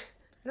saying.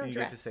 I don't and you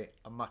dress. get to say,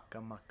 amok,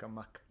 amok,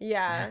 amok.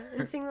 Yeah,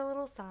 and sing the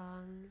little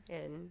song.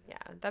 And, yeah,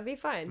 that'd be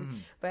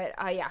fun. But,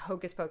 yeah,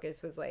 Hocus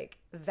Pocus was, like,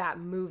 that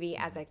movie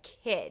as a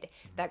kid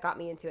that got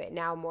me into it.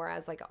 Now, more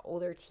as, like, an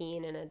older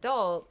teen and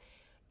adult,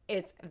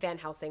 it's Van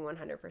Helsing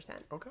 100%.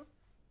 Okay.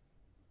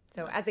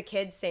 So as a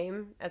kid,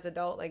 same as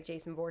adult, like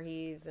Jason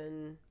Voorhees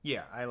and...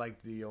 Yeah, I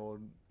liked the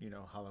old,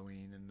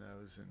 Halloween and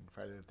those and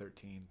Friday the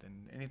 13th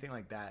and anything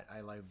like that.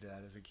 I loved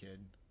that as a kid.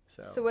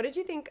 So what did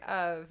you think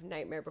of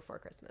Nightmare Before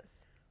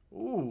Christmas?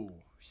 Ooh,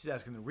 she's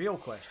asking the real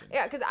questions.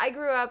 Yeah, because I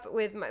grew up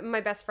with...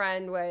 My best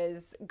friend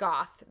was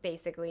goth,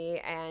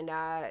 basically, and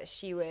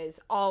she was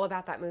all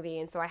about that movie,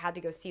 and so I had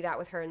to go see that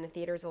with her in the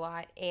theaters a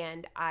lot,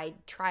 and I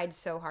tried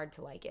so hard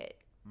to like it.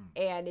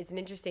 And it's an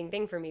interesting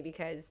thing for me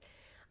because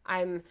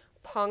I'm...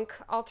 punk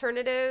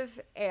alternative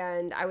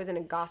and I was in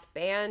a goth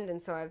band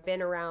and so I've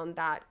been around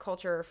that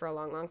culture for a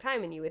long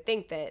time and you would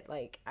think that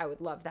like I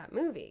would love that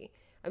movie.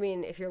 I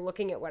mean, if you're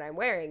looking at what I'm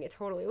wearing, it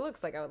totally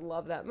looks like I would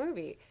love that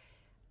movie.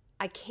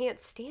 I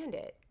can't stand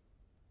it.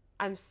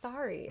 I'm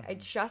sorry. I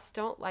just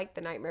don't like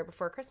The Nightmare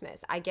Before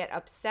Christmas. I get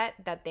upset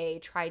that they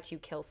try to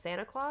kill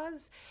Santa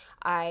Claus.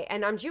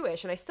 And I'm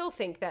Jewish, and I still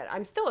think that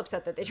I'm still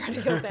upset that they try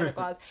to kill Santa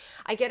Claus.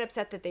 I get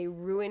upset that they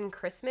ruin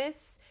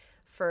Christmas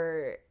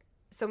for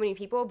so many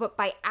people, but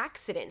by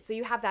accident. So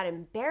you have that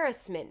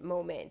embarrassment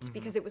moment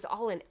because it was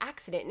all an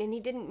accident and he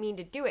didn't mean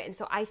to do it. And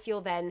so I feel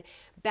then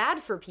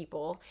bad for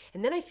people,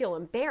 and then I feel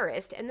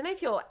embarrassed, and then I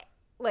feel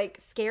like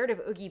scared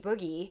of Oogie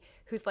Boogie,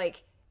 who's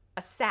like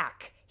a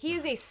sack. He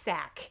is a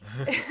sack.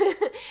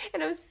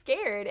 And I'm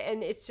scared,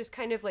 and it's just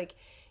kind of like,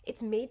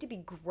 it's made to be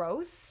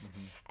gross.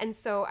 And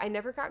so I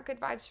never got good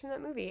vibes from that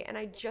movie, and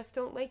I just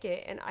don't like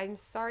it. And I'm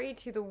sorry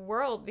to the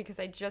world because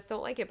I just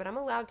don't like it, but I'm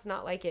allowed to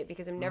not like it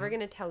because I'm never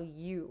going to tell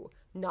you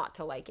not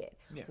to like it.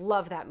 Yeah.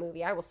 Love that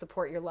movie. I will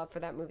support your love for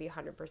that movie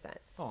 100%.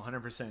 Oh,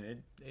 100%.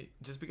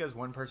 Just because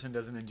one person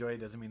doesn't enjoy it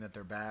doesn't mean that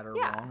they're bad or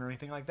wrong or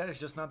anything like that. It's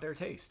just not their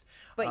taste.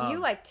 But you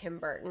like Tim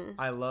Burton.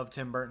 I love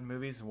Tim Burton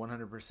movies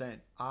 100%.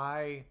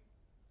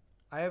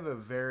 I have a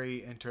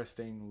very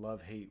interesting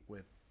love-hate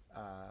with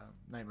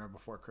Nightmare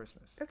Before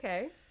Christmas.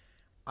 Okay.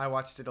 I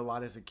watched it a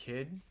lot as a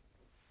kid,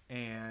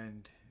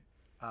 and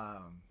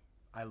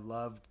I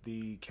loved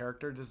the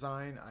character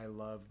design. I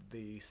loved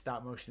the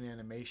stop motion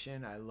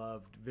animation. I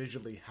loved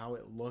visually how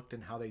it looked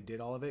and how they did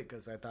all of it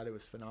because I thought it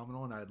was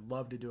phenomenal, and I'd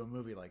love to do a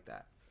movie like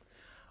that.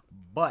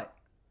 But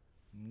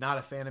not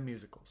a fan of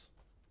musicals.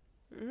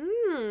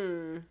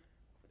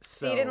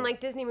 So you didn't like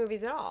Disney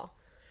movies at all?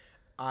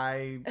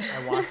 I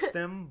watched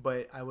them,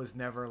 but I was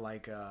never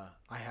like, I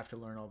have to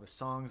learn all the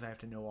songs. I have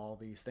to know all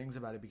these things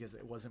about it because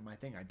it wasn't my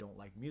thing. I don't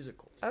like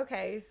musicals.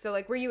 Okay, so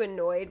like, were you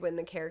annoyed when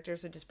the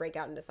characters would just break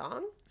out into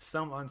song?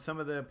 On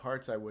some of the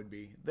parts I would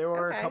be. There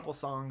were a couple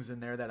songs in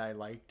there that I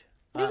liked.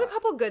 There's a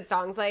couple good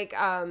songs, like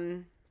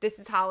This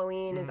Is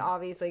Halloween is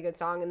obviously a good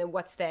song, and then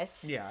What's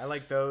This? Yeah, I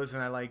like those,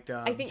 and I liked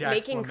I think Jack's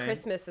Making Lament.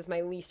 Christmas is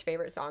my least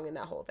favorite song in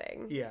that whole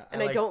thing. Yeah.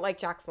 And I don't like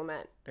Jack's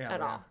Lament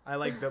at all. I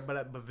like that,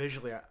 but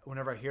visually,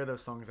 whenever I hear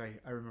those songs,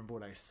 I remember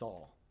what I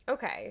saw.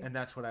 Okay. And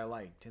that's what I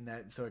liked, and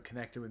so it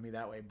connected with me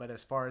that way. But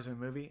as far as a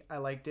movie, I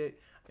liked it.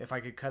 If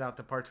I could cut out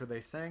the parts where they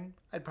sang,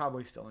 I'd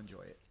probably still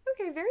enjoy it.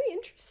 Okay, very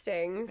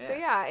interesting. Yeah. So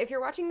yeah, if you're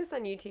watching this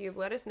on YouTube,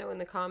 let us know in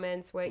the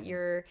comments what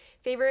your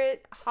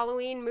favorite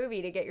Halloween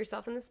movie to get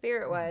yourself in the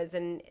spirit was,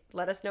 and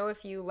let us know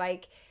if you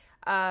like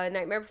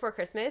Nightmare Before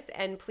Christmas,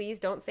 and please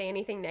don't say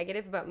anything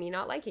negative about me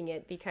not liking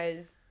it,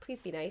 because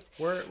please be nice.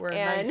 We're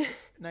a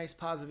nice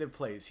positive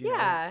place. You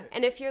know?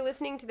 And if you're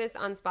listening to this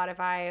on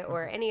Spotify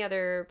or any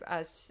other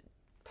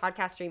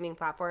podcast streaming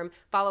platform,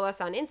 follow us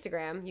on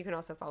Instagram. You can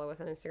also follow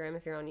us on Instagram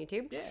if you're on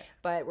YouTube. Yeah.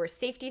 But we're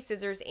Safety,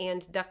 Scissors,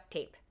 and Duct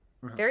Tape.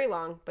 Very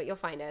long, but you'll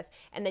find us.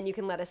 And then you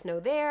can let us know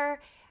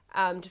there.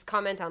 Just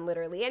comment on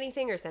literally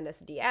anything or send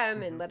us a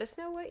DM and let us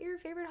know what your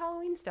favorite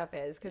Halloween stuff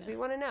is, because we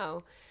want to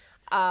know.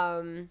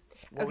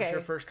 What was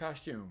your first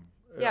costume?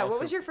 Yeah, what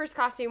was your first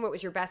costume? What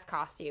was your best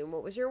costume?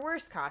 What was your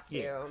worst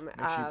costume? Yeah,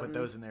 make sure you put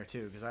those in there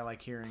too, because I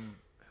like hearing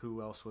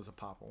who else was a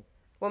popple.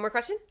 One more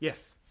question?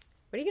 Yes.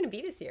 What are you going to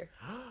be this year?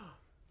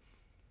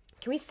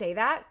 Can we say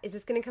that? Is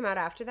this going to come out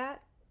after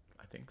that?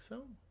 I think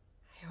so.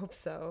 I hope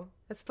so.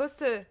 It's supposed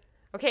to...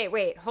 Okay,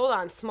 wait, hold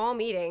on. Small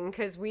meeting,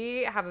 because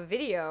we have a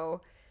video.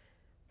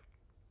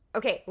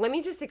 Okay, let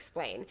me just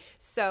explain.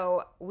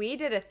 So we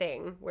did a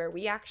thing where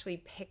we actually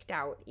picked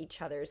out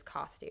each other's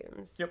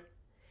costumes. Yep.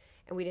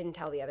 And we didn't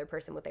tell the other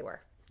person what they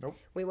were. Nope.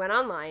 We went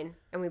online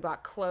and we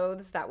bought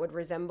clothes that would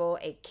resemble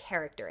a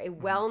character, a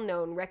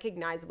well-known,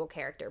 recognizable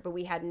character, but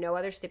we had no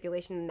other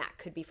stipulation than that.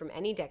 Could be from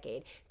any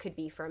decade, could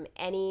be from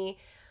any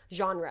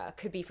genre,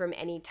 could be from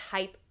any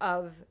type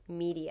of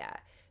media.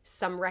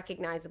 Some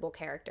recognizable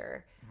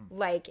character.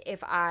 Like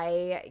if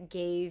I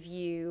gave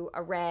you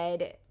a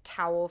red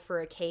towel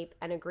for a cape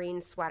and a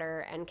green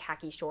sweater and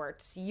khaki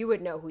shorts, you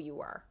would know who you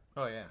were.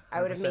 Oh yeah, 100%.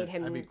 I would have made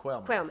him I'd be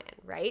Quail Man,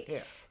 right?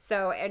 Yeah.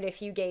 So, and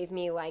if you gave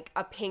me like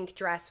a pink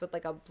dress with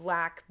like a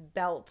black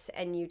belt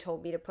and you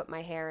told me to put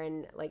my hair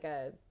in like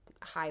a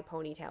high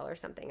ponytail or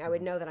something, I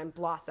would know that I'm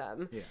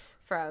Blossom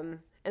from,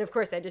 and of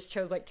course I just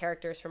chose like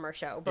characters from our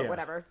show, but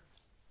whatever.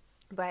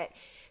 But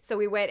so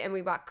we went and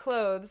we bought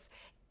clothes.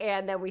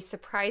 And then we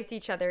surprised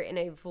each other in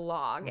a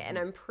vlog. And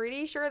I'm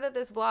pretty sure that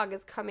this vlog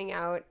is coming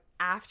out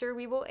after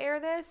we will air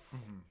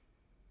this.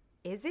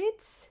 Is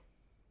it?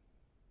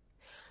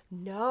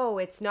 No,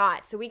 it's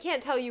not. So we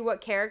can't tell you what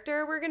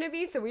character we're going to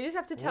be. So we just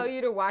have to tell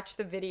you to watch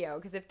the video.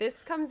 Because if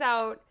this comes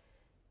out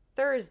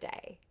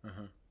Thursday.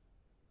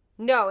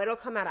 No, it'll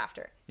come out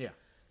after. Yeah.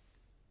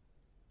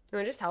 You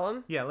want to just tell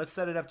them? Yeah, let's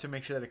set it up to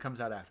make sure that it comes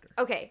out after.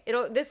 Okay,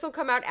 this will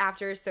come out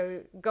after,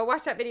 so go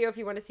watch that video if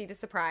you want to see the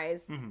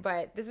surprise.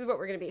 But this is what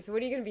we're gonna be. So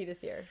what are you gonna be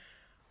this year?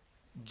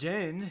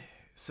 Jen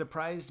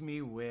surprised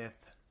me with.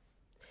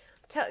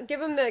 Give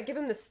them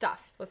the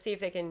stuff. Let's see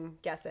if they can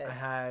guess it. I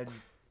had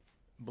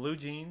blue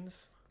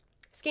jeans.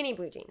 Skinny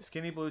blue jeans.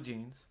 Skinny blue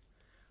jeans.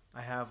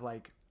 I have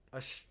like a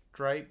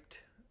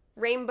striped.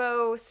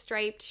 Rainbow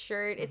striped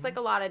shirt. It's like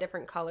a lot of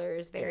different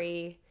colors.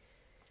 Very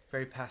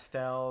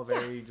pastel,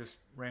 very just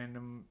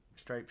random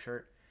striped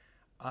shirt.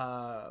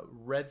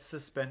 Red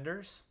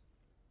suspenders.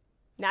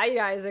 Now you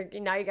guys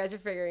are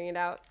figuring it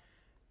out.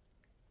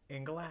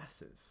 And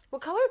glasses.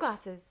 What color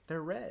glasses?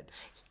 They're red.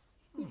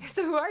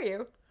 So who are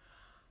you?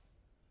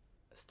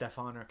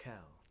 Stefan Urkel.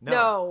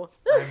 No.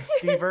 I'm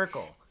Steve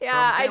Urkel.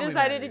 Yeah, I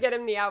decided to get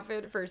him the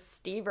outfit for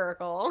Steve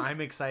Urkel. I'm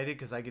excited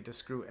because I get to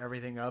screw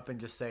everything up and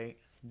just say,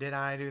 did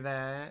I do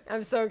that?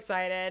 I'm so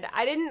excited.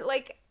 I didn't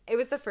it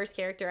was the first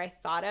character I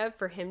thought of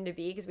for him to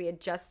be because we had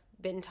just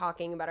been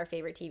talking about our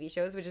favorite TV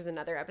shows, which is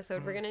another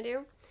episode we're going to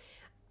do.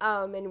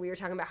 And we were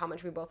talking about how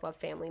much we both love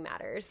Family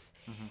Matters.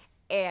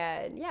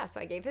 And yeah, so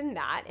I gave him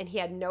that, and he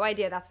had no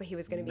idea that's what he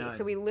was going to be.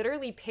 So we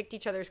literally picked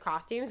each other's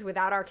costumes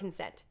without our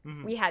consent.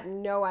 We had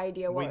no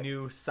idea what. We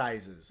knew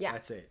sizes. Yeah.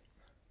 That's it.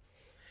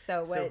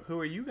 So who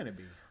are you going to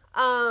be?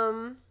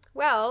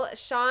 Well,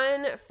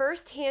 Sean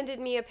first handed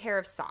me a pair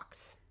of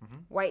socks,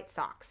 white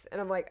socks. And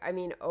I'm like, I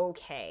mean,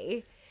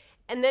 okay.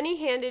 And then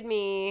he handed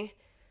me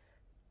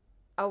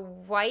a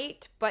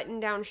white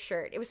button-down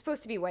shirt. It was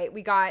supposed to be white.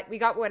 We got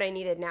what I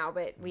needed now,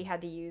 but we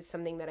had to use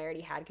something that I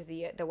already had because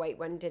the white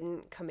one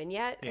didn't come in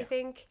yet, I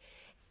think.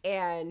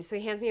 And so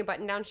he hands me a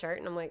button-down shirt,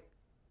 and I'm like,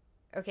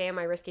 okay, am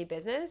I risky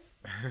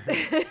business?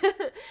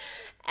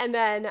 And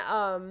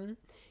then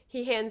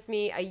he hands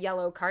me a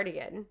yellow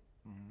cardigan,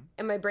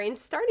 and my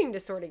brain's starting to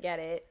sort of get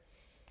it.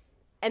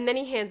 And then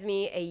he hands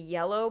me a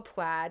yellow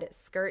plaid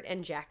skirt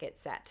and jacket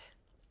set.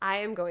 I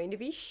am going to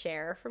be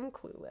Cher from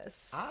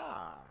Clueless.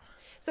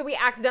 So we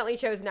accidentally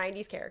chose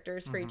 90s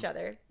characters for each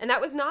other. And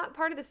that was not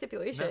part of the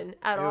stipulation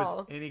at all. It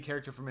was any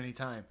character from any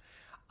time.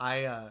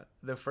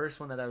 The first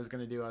one that I was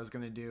going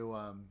to do,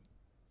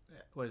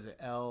 what is it?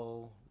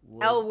 Elle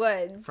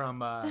Woods.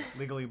 From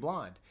Legally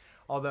Blonde.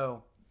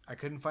 Although I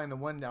couldn't find the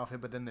one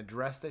outfit, but then the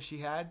dress that she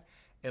had,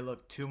 it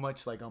looked too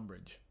much like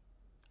Umbridge.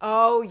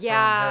 Oh,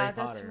 yeah,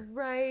 that's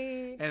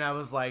right. And I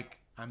was like,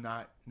 I'm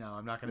not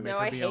going to make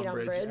her be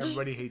Umbridge.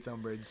 Everybody hates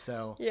Umbridge,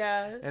 so.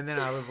 Yeah. And then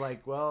I was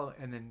like, well,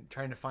 and then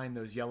trying to find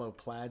those yellow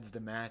plaids to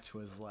match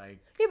was like.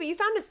 Yeah, but you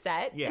found a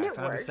set. Yeah, and I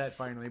found worked. a set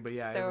finally, but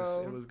yeah,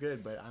 so, it was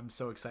good, but I'm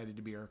so excited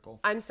to be Urkel.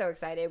 I'm so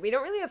excited. We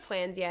don't really have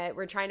plans yet.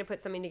 We're trying to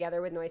put something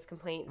together with Noise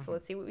Complaint, so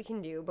let's see what we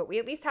can do. But we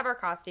at least have our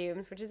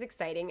costumes, which is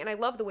exciting, and I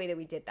love the way that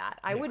we did that.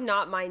 I would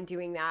not mind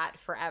doing that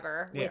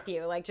forever with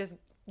you, like just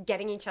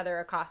getting each other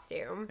a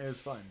costume. It was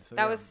fun. So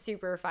that was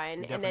super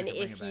fun. And then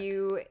if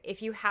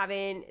you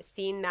haven't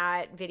seen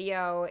that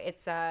video,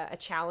 it's a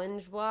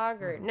challenge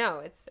vlog or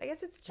I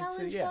guess it's a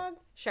challenge vlog.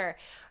 Sure.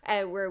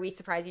 Where we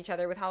surprise each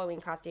other with Halloween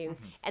costumes.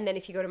 And then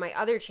if you go to my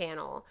other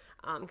channel,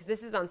 because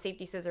this is on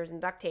Safety Scissors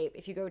and Duct Tape,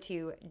 if you go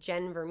to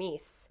Jen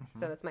Vermees,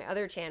 so that's my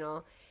other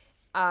channel,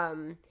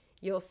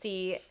 you'll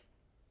see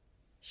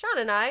Sean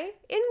and I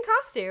in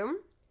costume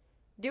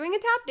doing a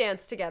tap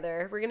dance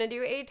together. We're going to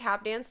do a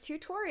tap dance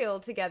tutorial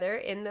together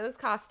in those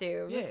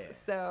costumes. Yeah.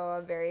 So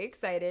I'm very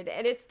excited.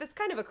 And that's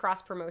kind of a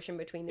cross promotion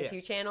between the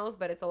two channels,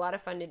 but it's a lot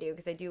of fun to do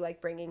because I do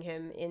like bringing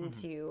him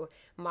into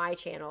my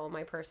channel,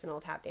 my personal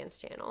tap dance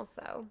channel.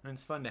 So and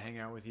it's fun to hang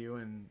out with you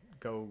and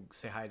go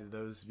say hi to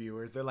those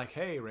viewers. They're like,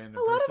 hey, random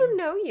person. A lot of them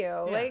know you.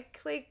 Yeah.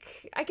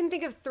 Like I can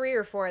think of 3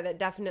 or 4 that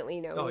definitely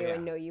know you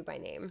and know you by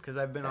name. Because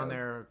I've been on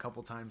there a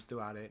couple times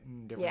throughout it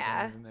and different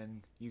things. And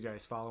then you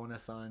guys following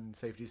us on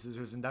Safety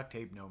Scissors and Duct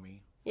Tape know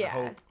me.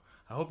 Yeah.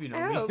 I hope you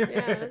know me.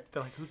 They're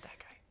like, who's that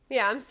guy?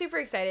 Yeah, I'm super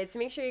excited. So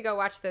make sure you go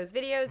watch those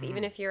videos.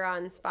 Even if you're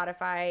on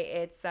Spotify,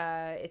 it's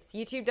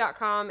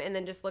youtube.com, and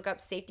then just look up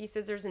Safety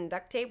Scissors and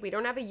Duct Tape. We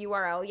don't have a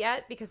URL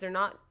yet because they're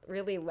not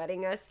really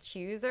letting us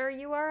choose our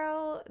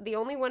URL. The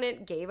only one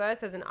it gave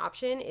us as an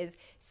option is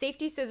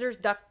Safety Scissors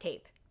Duct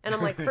Tape. And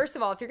I'm like, first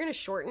of all, if you're going to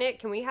shorten it,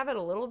 can we have it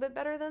a little bit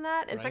better than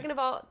that? And second of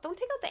all, don't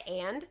take out the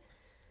and.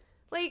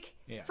 Like,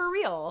 for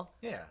real.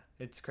 Yeah,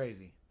 it's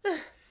crazy.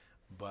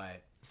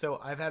 But so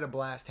I've had a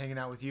blast hanging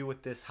out with you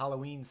with this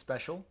Halloween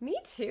special. Me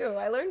too.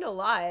 I learned a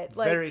lot. It's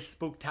very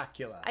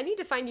spooktacular. I need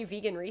to find you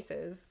vegan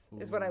Reese's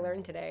is what I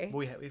learned today.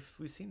 We've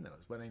seen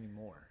those, but I need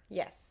more.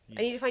 Yes.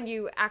 I need to find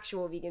you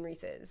actual vegan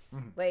Reese's.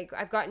 Like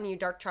I've gotten you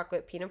dark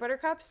chocolate peanut butter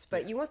cups,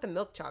 but you want the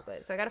milk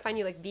chocolate. So I got to find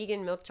you like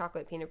vegan milk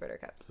chocolate peanut butter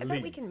cups. I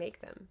bet we can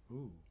make them.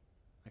 Ooh,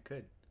 I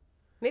could.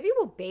 Maybe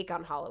we'll bake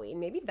on Halloween.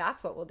 Maybe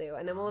that's what we'll do.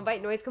 And then we'll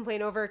invite Noise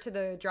Complaint over to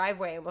the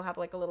driveway and we'll have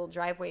like a little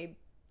driveway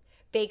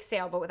bake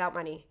sale, but without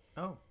money.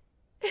 Oh,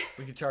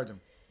 we could charge them.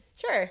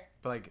 Sure.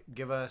 But like,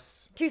 give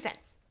us 2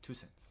 cents. 2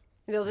 cents.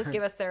 They'll just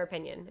give us their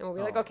opinion, and we'll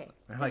be like, okay.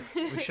 Like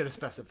we should have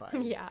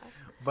specified. Yeah.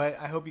 But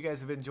I hope you guys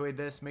have enjoyed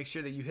this. Make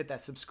sure that you hit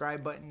that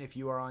subscribe button if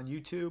you are on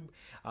YouTube.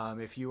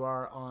 If you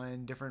are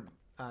on different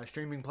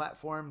streaming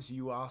platforms,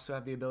 you also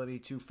have the ability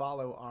to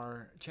follow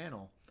our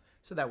channel.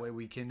 So that way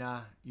you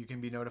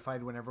can be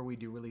notified whenever we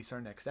do release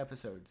our next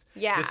episodes.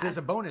 Yeah. This is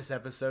a bonus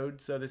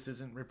episode, so this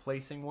isn't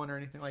replacing one or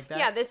anything like that.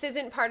 Yeah, this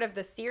isn't part of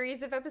the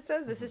series of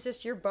episodes. This is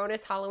just your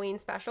bonus Halloween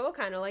special,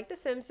 kind of like The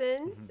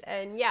Simpsons.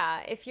 And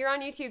yeah, if you're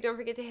on YouTube, don't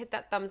forget to hit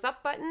that thumbs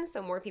up button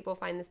so more people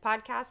find this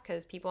podcast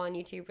because people on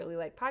YouTube really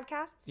like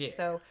podcasts. Yeah.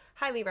 So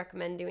highly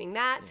recommend doing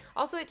that. Yeah.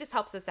 Also, it just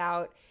helps us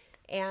out.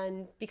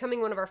 And becoming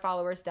one of our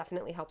followers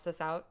definitely helps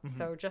us out.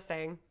 So just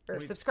saying,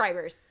 or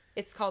subscribers.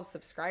 It's called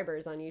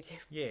subscribers on YouTube.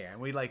 Yeah, and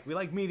we like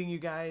meeting you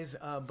guys.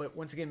 But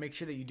once again, make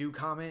sure that you do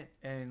comment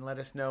and let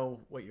us know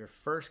what your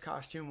first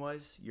costume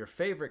was, your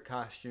favorite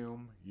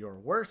costume, your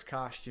worst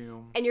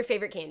costume, And your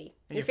favorite candy.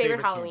 And Your your favorite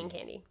favorite Halloween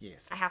candy. candy.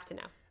 Yes. I have to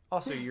know.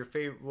 Also, your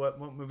favorite what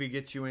movie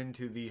gets you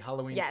into the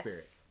Halloween Yes.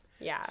 spirit.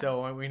 Yeah.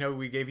 So we know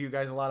we gave you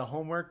guys a lot of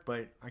homework,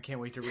 but I can't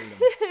wait to read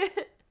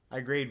them. I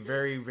grade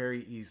very,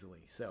 very easily.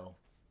 So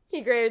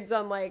He grades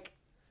on like,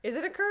 is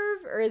it a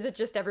curve or is it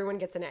just everyone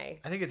gets an A?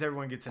 I think it's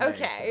everyone gets an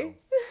Okay.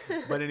 A.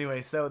 So. But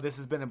anyway, so this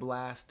has been a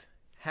blast.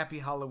 Happy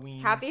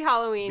Halloween. Happy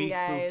Halloween, be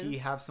guys. spooky.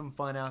 Have some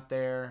fun out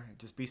there.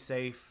 Just be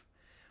safe.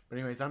 But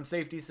anyways, I'm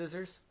Safety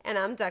Scissors. And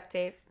I'm Duct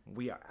Tape.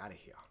 We are out of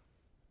here.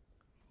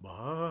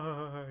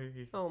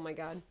 Bye. Oh my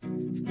God.